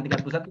dorongan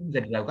tingkat pusat itu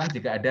bisa dilakukan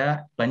jika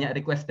ada banyak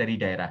request dari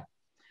daerah.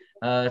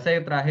 Saya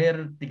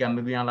terakhir 3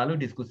 minggu yang lalu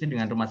diskusi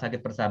dengan Rumah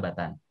Sakit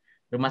Persahabatan.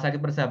 Rumah Sakit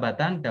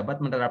Persahabatan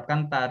dapat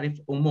menerapkan tarif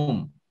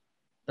umum,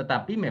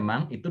 tetapi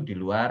memang itu di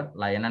luar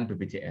layanan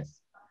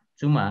BPJS.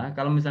 Cuma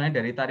kalau misalnya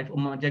dari tarif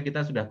umum aja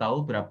kita sudah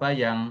tahu berapa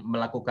yang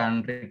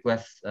melakukan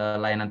request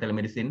layanan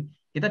telemedicine,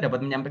 kita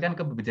dapat menyampaikan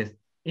ke BPJS,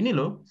 ini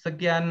loh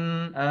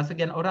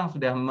sekian orang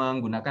sudah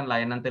menggunakan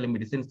layanan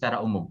telemedicine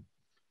secara umum.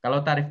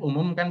 Kalau tarif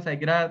umum kan saya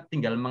kira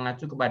tinggal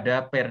mengacu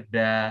kepada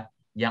perda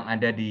yang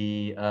ada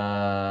di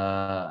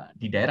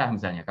daerah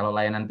misalnya. Kalau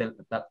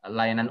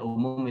layanan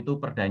umum itu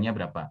perdanya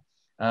berapa?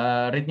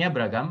 Rate-nya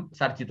beragam.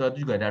 Sarjito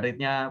itu juga ada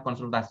rate-nya,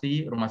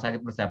 konsultasi, rumah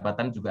sakit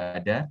persahabatan juga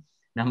ada.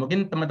 Nah,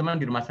 mungkin teman-teman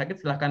di rumah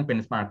sakit silahkan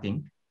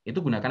benchmarking, itu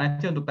gunakan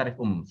aja untuk tarif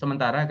umum.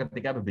 Sementara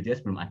ketika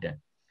BPJS belum ada.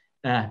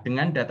 Nah,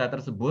 dengan data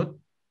tersebut,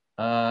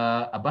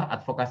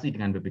 advokasi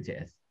dengan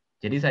BPJS.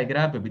 Jadi saya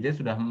kira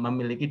BPJS sudah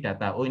memiliki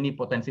data, oh ini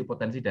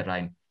potensi-potensi dan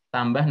lain.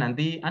 Tambah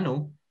nanti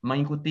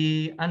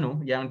mengikuti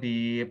yang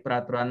di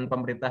peraturan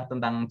pemerintah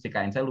tentang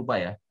JKN, saya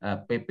lupa ya,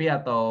 PP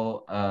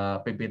atau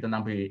PP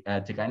tentang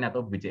JKN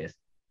atau BPJS.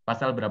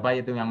 Pasal berapa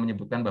itu yang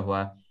menyebutkan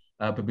bahwa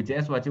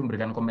BPJS wajib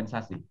memberikan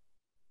kompensasi.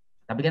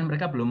 Tapi kan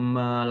mereka belum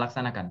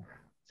melaksanakan.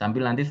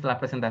 Sambil nanti setelah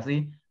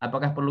presentasi,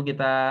 apakah perlu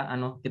kita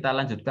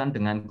lanjutkan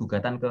dengan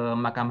gugatan ke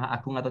Mahkamah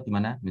Agung atau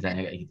gimana,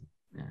 misalnya kayak gitu.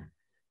 Nah,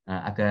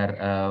 agar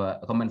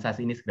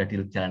kompensasi ini segera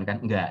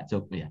dijalankan, enggak,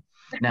 joke ya.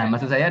 Nah,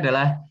 maksud saya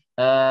adalah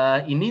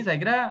ini saya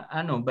kira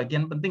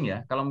bagian penting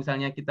ya. Kalau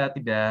misalnya kita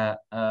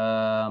tidak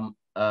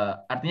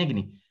artinya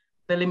gini,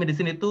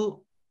 telemedicine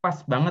itu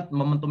pas banget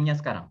momentumnya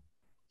sekarang.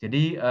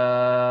 Jadi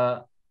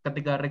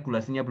ketika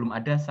regulasinya belum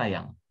ada,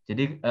 sayang.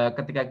 Jadi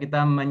ketika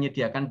kita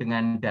menyediakan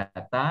dengan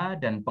data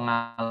dan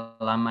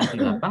pengalaman di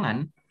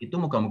lapangan, itu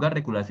moga-moga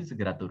regulasi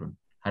segera turun.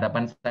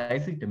 Harapan saya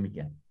sih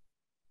demikian.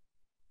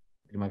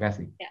 Terima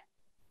kasih. Ya.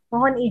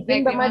 Mohon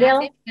izin, Mbak Terima Madel.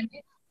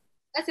 kasih.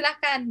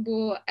 Silahkan,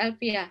 Bu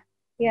Elvia.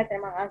 Ya,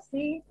 terima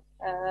kasih.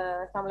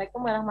 Assalamualaikum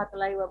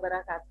warahmatullahi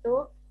wabarakatuh.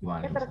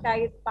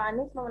 Terkait Pak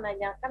Anies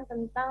menanyakan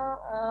tentang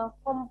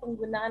form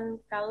penggunaan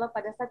kalau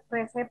pada saat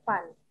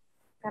presepan.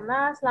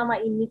 Karena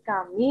selama ini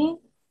kami,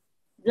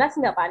 jelas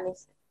nggak Pak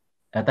Anies?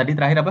 Tadi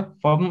terakhir apa?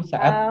 Form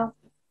saat?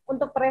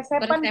 Untuk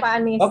presepan Pak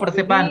Anies. Oh,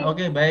 presepan.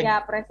 Oke, baik. Ya,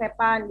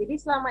 presepan. Jadi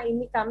selama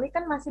ini kami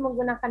kan masih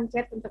menggunakan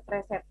chat untuk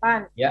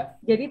presepan. Ya.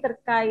 Jadi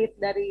terkait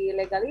dari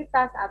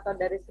legalitas atau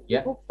dari segi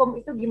hukum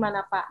itu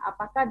gimana Pak?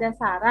 Apakah ada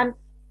saran?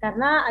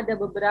 Karena ada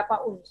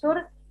beberapa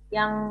unsur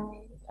yang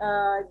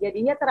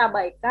jadinya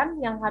terabaikan,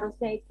 yang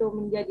harusnya itu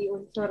menjadi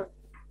unsur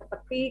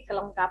seperti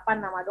kelengkapan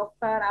nama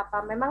dokter,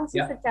 apa memang sih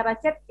secara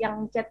chat,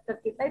 yang chat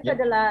ke kita itu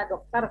adalah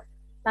dokter.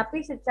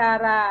 Tapi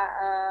secara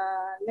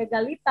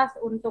legalitas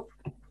untuk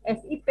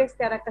SIP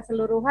secara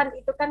keseluruhan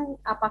itu kan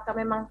apakah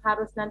memang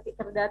harus nanti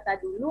terdata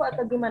dulu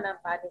atau gimana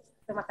Pak Anies?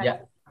 Terima kasih.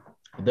 Ya,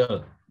 betul.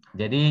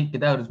 Jadi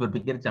kita harus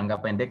berpikir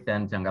jangka pendek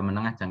dan jangka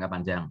menengah, jangka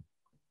panjang.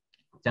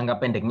 Jangka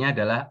pendeknya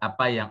adalah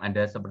apa yang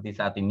ada seperti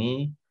saat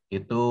ini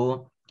itu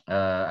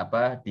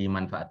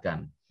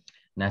dimanfaatkan.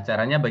 Nah,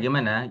 caranya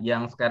bagaimana?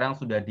 Yang sekarang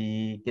sudah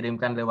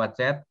dikirimkan lewat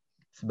chat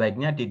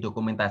sebaiknya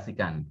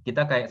didokumentasikan.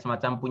 Kita kayak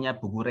semacam punya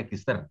buku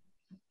register.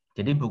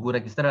 Jadi buku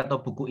register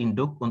atau buku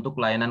induk untuk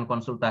layanan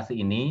konsultasi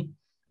ini,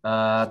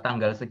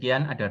 tanggal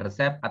sekian ada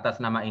resep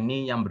atas nama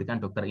ini yang memberikan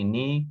dokter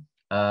ini,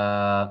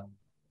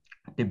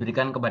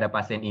 diberikan kepada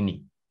pasien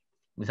ini.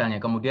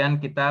 Misalnya, kemudian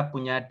kita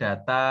punya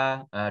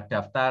data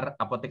daftar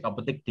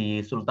apotek-apotek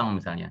di Sulteng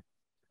misalnya.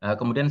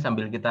 Kemudian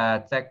sambil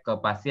kita cek ke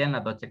pasien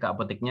atau cek ke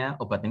apoteknya,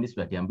 obat ini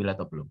sudah diambil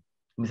atau belum.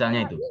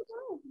 Misalnya itu.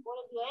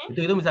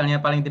 Itu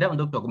misalnya paling tidak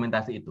untuk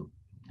dokumentasi itu.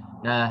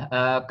 Nah,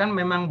 kan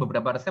memang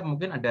beberapa resep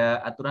mungkin ada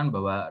aturan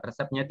bahwa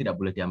resepnya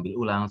tidak boleh diambil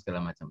ulang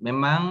segala macam.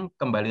 Memang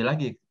kembali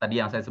lagi tadi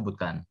yang saya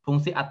sebutkan,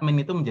 fungsi admin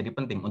itu menjadi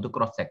penting untuk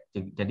cross check.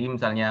 Jadi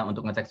misalnya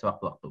untuk ngecek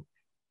sewaktu-waktu.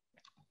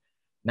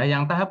 Nah,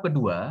 yang tahap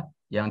kedua,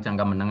 yang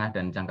jangka menengah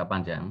dan jangka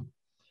panjang,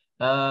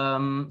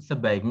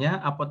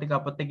 sebaiknya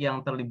apotek-apotek yang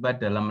terlibat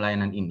dalam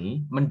layanan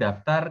ini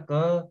mendaftar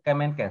ke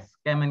Kemenkes.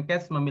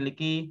 Kemenkes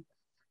memiliki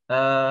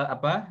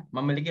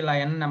memiliki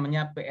layanan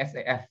namanya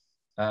PSEF.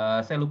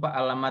 Saya lupa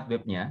alamat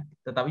webnya,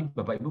 tetapi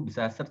Bapak Ibu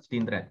bisa search di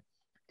internet.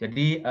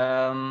 Jadi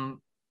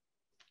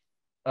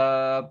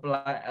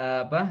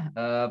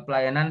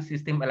pelayanan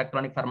sistem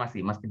elektronik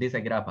farmasi, Mas Gede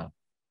saya kira apa?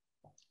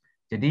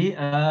 Jadi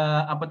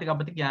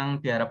apotek-apotek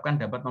yang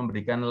diharapkan dapat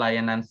memberikan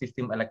layanan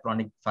sistem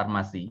elektronik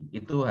farmasi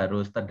itu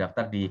harus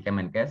terdaftar di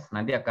Kemenkes.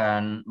 Nanti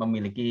akan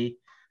memiliki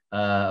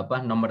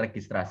nomor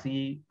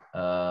registrasi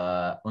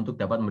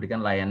untuk dapat memberikan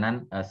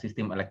layanan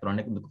sistem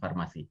elektronik untuk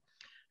farmasi.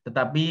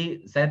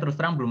 Tetapi saya terus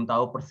terang belum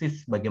tahu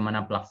persis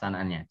bagaimana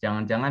pelaksanaannya.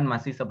 Jangan-jangan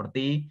masih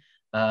seperti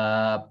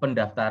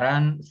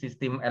pendaftaran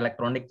sistem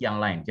elektronik yang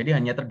lain. Jadi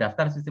hanya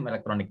terdaftar sistem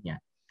elektroniknya.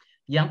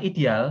 Yang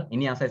ideal,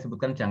 ini yang saya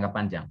sebutkan jangka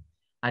panjang,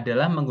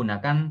 adalah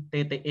menggunakan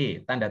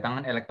TTE, tanda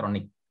tangan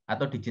elektronik,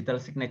 atau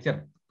digital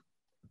signature.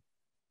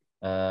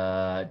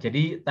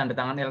 Jadi tanda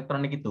tangan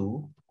elektronik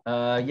itu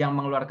yang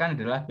mengeluarkan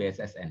adalah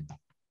BSSN.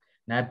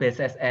 Nah,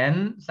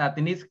 BSSN saat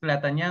ini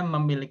kelihatannya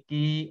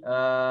memiliki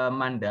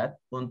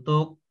mandat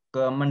untuk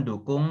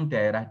mendukung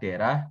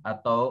daerah-daerah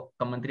atau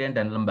kementerian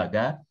dan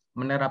lembaga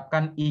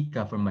menerapkan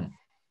e-government.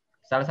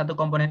 Salah satu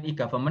komponen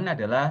e-government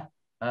adalah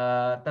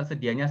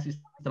tersedianya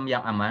sistem yang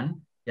aman,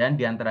 dan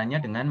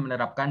diantaranya dengan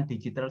menerapkan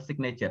digital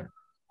signature.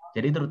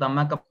 Jadi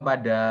terutama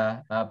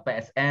kepada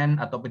PSN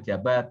atau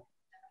pejabat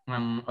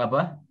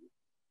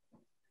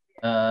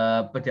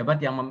pejabat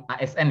yang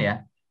ASN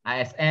ya,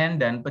 ASN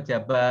dan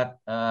pejabat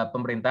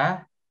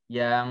pemerintah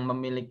yang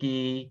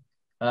memiliki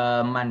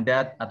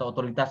mandat atau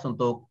otoritas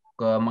untuk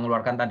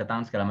mengeluarkan tanda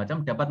tangan segala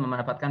macam dapat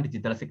memanfaatkan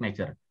digital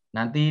signature.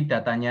 Nanti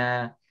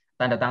datanya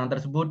tanda tangan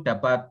tersebut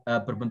dapat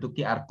berbentuk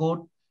QR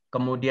code,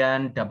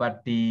 kemudian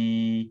dapat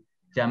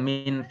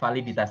dijamin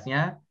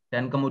validitasnya,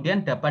 dan kemudian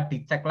dapat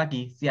dicek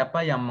lagi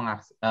siapa yang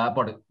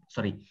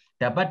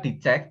dapat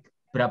dicek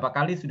berapa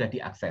kali sudah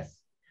diakses.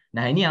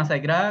 Nah, ini yang saya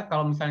kira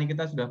kalau misalnya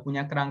kita sudah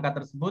punya kerangka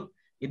tersebut,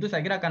 itu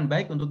saya kira akan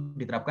baik untuk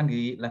diterapkan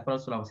di level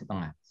Sulawesi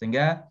Tengah.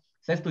 Sehingga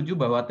saya setuju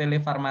bahwa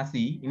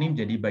telefarmasi ini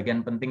menjadi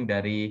bagian penting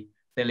dari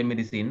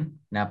telemedicine.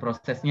 Nah,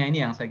 prosesnya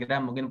ini yang saya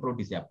kira mungkin perlu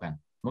disiapkan.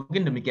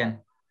 Mungkin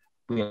demikian,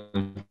 Bu.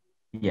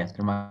 Ya,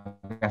 terima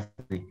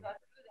kasih.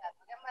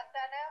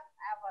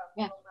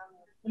 Ya,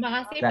 terima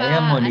kasih Saya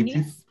Pak mohon Anies.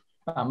 izin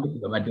pamit,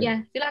 Mbak Mada. Ya,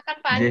 silakan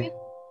Pak J. Anies.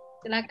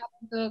 Silakan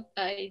untuk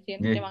izin.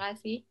 J. Terima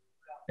kasih.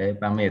 Saya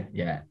pamit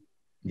ya.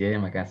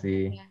 Terima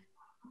kasih. Ya.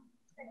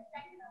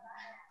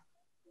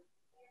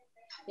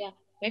 Ya,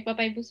 baik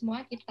Bapak Ibu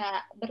semua,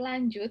 kita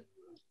berlanjut.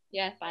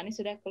 Ya, Pak Anies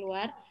sudah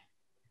keluar.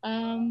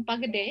 Pak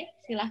Gede,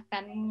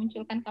 silahkan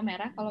munculkan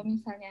kamera kalau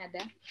misalnya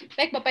ada.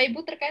 Baik Bapak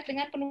Ibu, terkait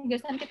dengan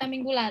penugasan kita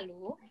minggu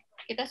lalu,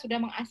 kita sudah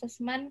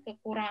mengasesmen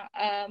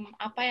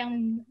apa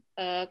yang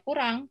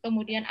kurang,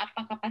 kemudian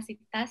apa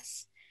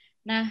kapasitas.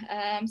 Nah,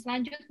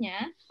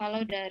 selanjutnya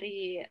kalau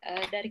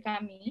dari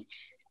kami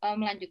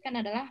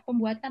melanjutkan adalah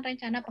pembuatan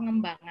rencana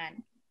pengembangan.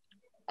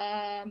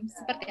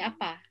 Seperti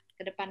apa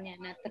ke depannya?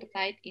 Nah,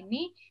 terkait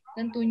ini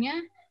tentunya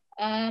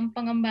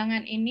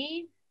pengembangan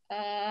ini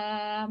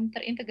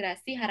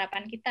terintegrasi,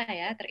 harapan kita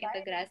ya,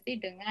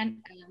 terintegrasi dengan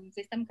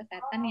sistem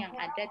kesehatan yang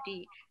ada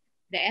di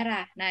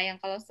daerah. Nah,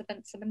 yang kalau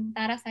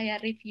sementara saya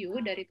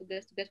review dari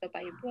tugas-tugas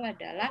Bapak Ibu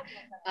adalah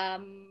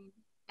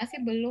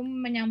masih belum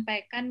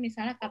menyampaikan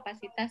misalnya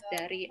kapasitas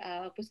dari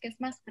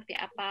puskesmas seperti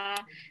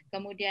apa,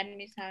 kemudian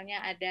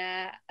misalnya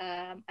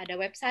ada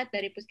website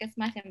dari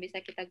puskesmas yang bisa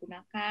kita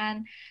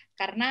gunakan,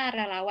 karena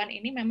relawan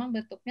ini memang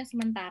bentuknya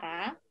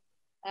sementara,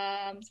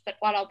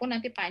 walaupun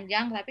nanti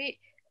panjang, tapi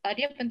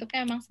dia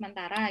bentuknya memang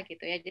sementara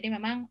gitu ya. Jadi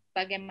memang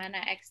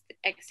bagaimana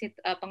exit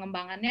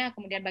pengembangannya,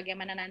 kemudian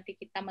bagaimana nanti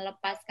kita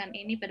melepaskan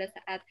ini pada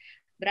saat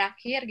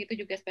berakhir gitu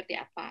juga seperti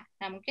apa.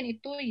 Nah, mungkin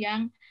itu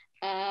yang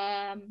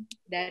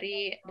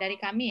dari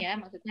kami ya,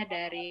 maksudnya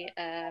dari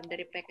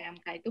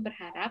FK-KMK itu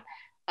berharap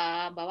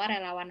bahwa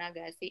relawan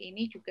Nagasi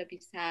ini juga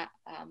bisa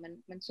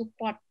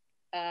mensupport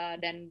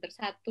dan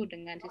bersatu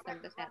dengan sistem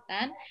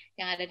kesehatan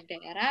yang ada di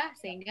daerah,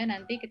 sehingga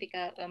nanti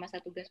ketika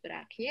masa tugas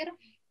berakhir,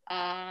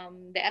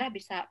 daerah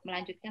bisa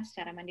melanjutkan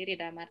secara mandiri,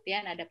 dalam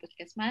artian ada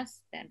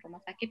puskesmas dan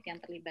rumah sakit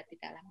yang terlibat di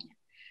dalamnya.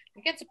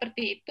 Mungkin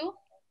seperti itu.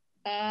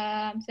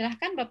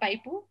 Silahkan Bapak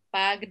Ibu,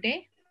 Pak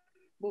Gede,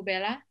 Bu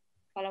Bella,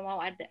 kalau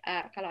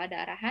ada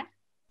arahan.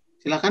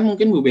 Silakan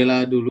mungkin Bu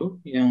Bella dulu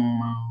yang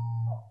mau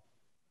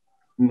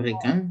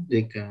memberikan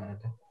jika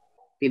ada.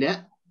 Tidak.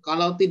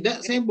 Kalau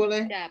tidak, saya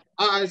boleh.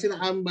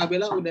 Silakan Mbak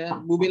Bella udah.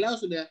 Bu Bella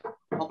sudah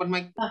open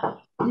mic.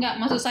 Enggak,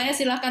 maksud saya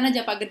silakan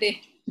aja Pak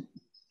Gede.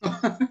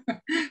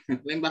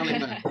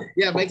 Lempar-lempar.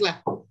 Ya,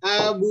 baiklah.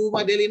 Bu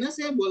Madelina,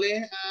 saya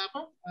boleh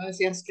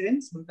share screen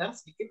sebentar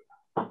sedikit.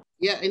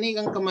 Ya, ini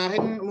yang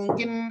kemarin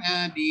mungkin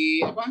di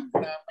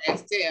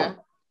PSC ya.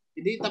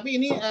 Jadi, tapi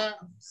ini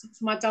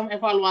semacam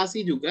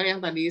evaluasi juga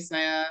yang tadi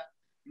saya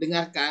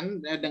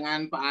dengarkan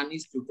dengan Pak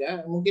Anies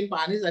juga. Mungkin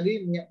Pak Anies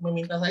tadi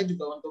meminta saya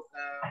juga untuk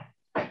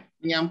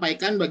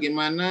menyampaikan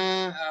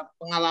bagaimana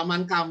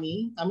pengalaman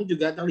kami. Kami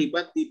juga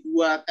terlibat di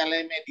 2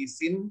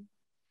 telemedicine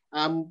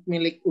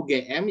milik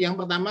UGM. Yang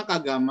pertama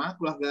Kagama,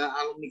 keluarga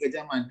alumni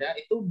Gajah Mada,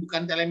 itu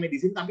bukan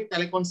telemedicine tapi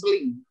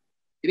telekonseling.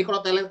 Jadi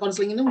kalau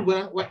telekonseling ini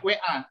bukan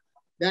WA.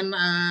 Dan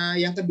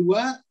yang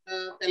kedua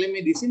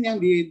telemedicine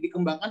yang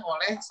dikembangkan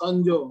oleh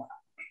Sonjo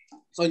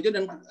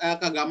dan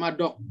Kagama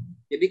Dok.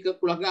 Jadi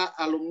keluarga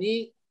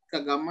alumni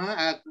Kagama,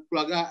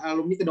 keluarga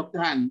alumni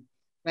kedokteran.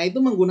 Nah,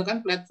 itu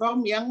menggunakan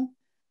platform yang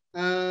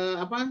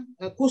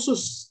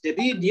khusus.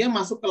 Jadi dia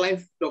masuk ke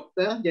live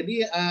dokter,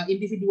 jadi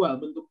individual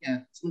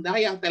bentuknya.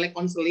 Sementara yang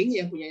telekonseling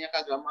yang punyanya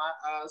Kagama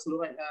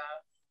seluruh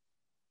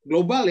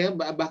global ya,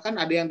 bahkan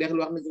ada yang dari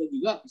luar negeri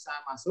juga bisa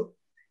masuk,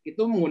 itu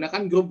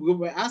menggunakan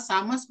grup-grup WA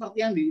sama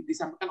seperti yang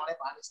disampaikan oleh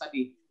Pak Anies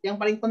tadi. Yang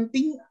paling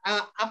penting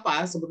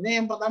apa?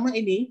 Sebenarnya yang pertama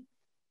ini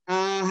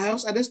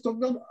harus ada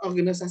struktur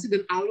organisasi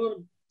dan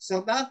alur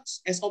serta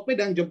SOP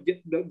dan job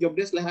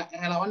desk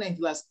relawan yang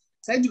jelas.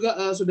 Saya juga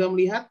sudah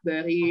melihat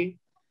dari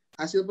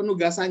hasil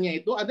penugasannya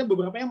itu ada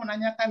beberapa yang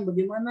menanyakan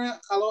bagaimana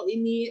kalau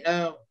ini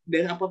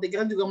dari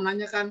apoteker juga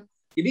menanyakan.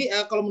 Jadi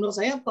kalau menurut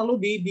saya perlu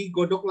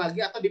digodok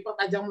lagi atau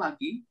dipertajam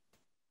lagi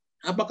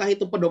apakah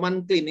itu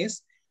pedoman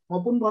klinis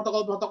maupun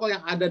protokol-protokol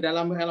yang ada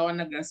dalam relawan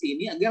Nagasi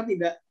ini agar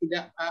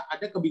tidak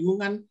ada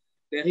kebingungan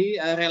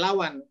dari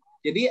relawan.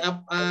 Jadi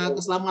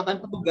keselamatan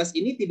petugas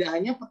ini tidak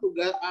hanya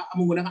petugas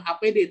menggunakan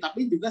APD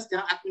tapi juga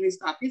secara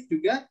administratif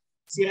juga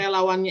si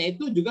relawannya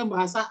itu juga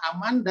merasa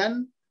aman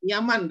dan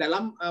nyaman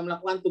dalam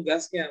melakukan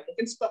tugasnya.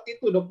 Mungkin seperti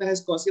itu, Dr.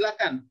 Hesko.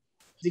 Silakan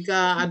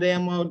jika ada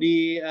yang mau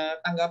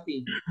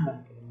ditanggapi.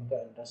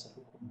 Dasar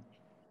hukum.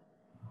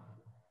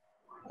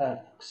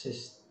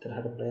 Akses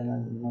terhadap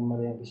layanan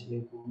nomor yang bisa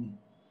dihubungi.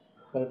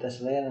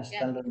 Kualitas layanan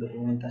standar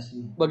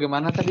dokumentasi.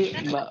 Bagaimana tadi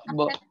Mbak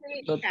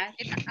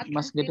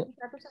Mas Gede?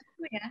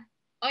 Ya.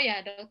 Oh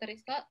ya, Dr.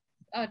 Rizko.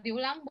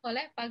 Diulang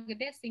boleh Pak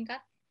Gede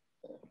singkat.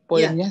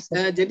 Poinnya.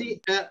 Ya, jadi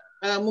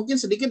mungkin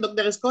sedikit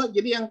Dr. Rizko.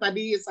 Jadi yang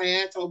tadi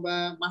saya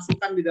coba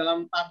masukkan di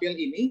dalam tabel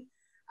ini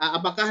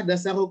apakah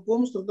dasar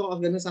hukum, struktur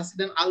organisasi,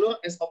 dan alur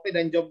SOP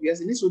dan job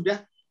desk ini sudah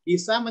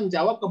bisa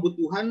menjawab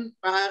kebutuhan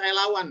para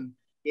relawan,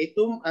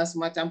 yaitu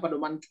semacam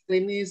pedoman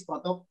klinis,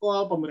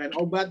 protokol, pemberian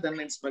obat, dan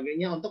lain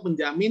sebagainya untuk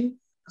menjamin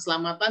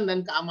keselamatan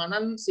dan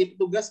keamanan si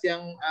petugas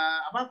yang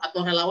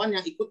atau relawan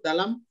yang ikut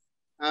dalam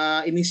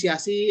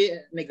inisiasi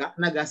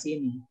negasi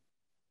ini.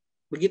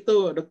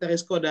 Begitu Dr.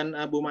 Rizko dan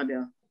Bu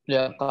Madel.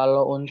 Ya,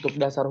 kalau untuk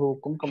dasar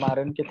hukum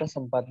kemarin kita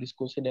sempat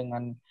diskusi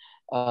dengan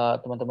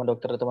teman-teman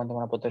dokter,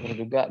 teman-teman apoteker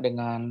juga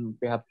dengan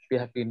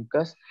pihak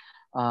Dinkes,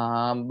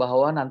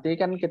 bahwa nanti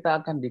kan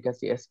kita akan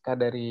dikasih SK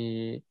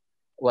dari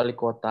wali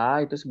kota,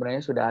 itu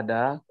sebenarnya sudah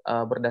ada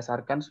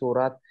berdasarkan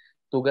surat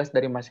tugas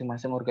dari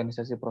masing-masing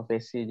organisasi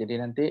profesi. Jadi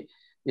nanti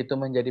itu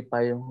menjadi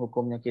payung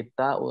hukumnya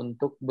kita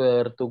untuk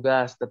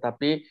bertugas,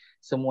 tetapi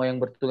semua yang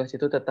bertugas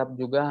itu tetap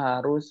juga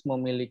harus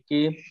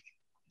memiliki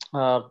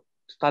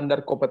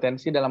standar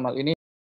kompetensi dalam hal ini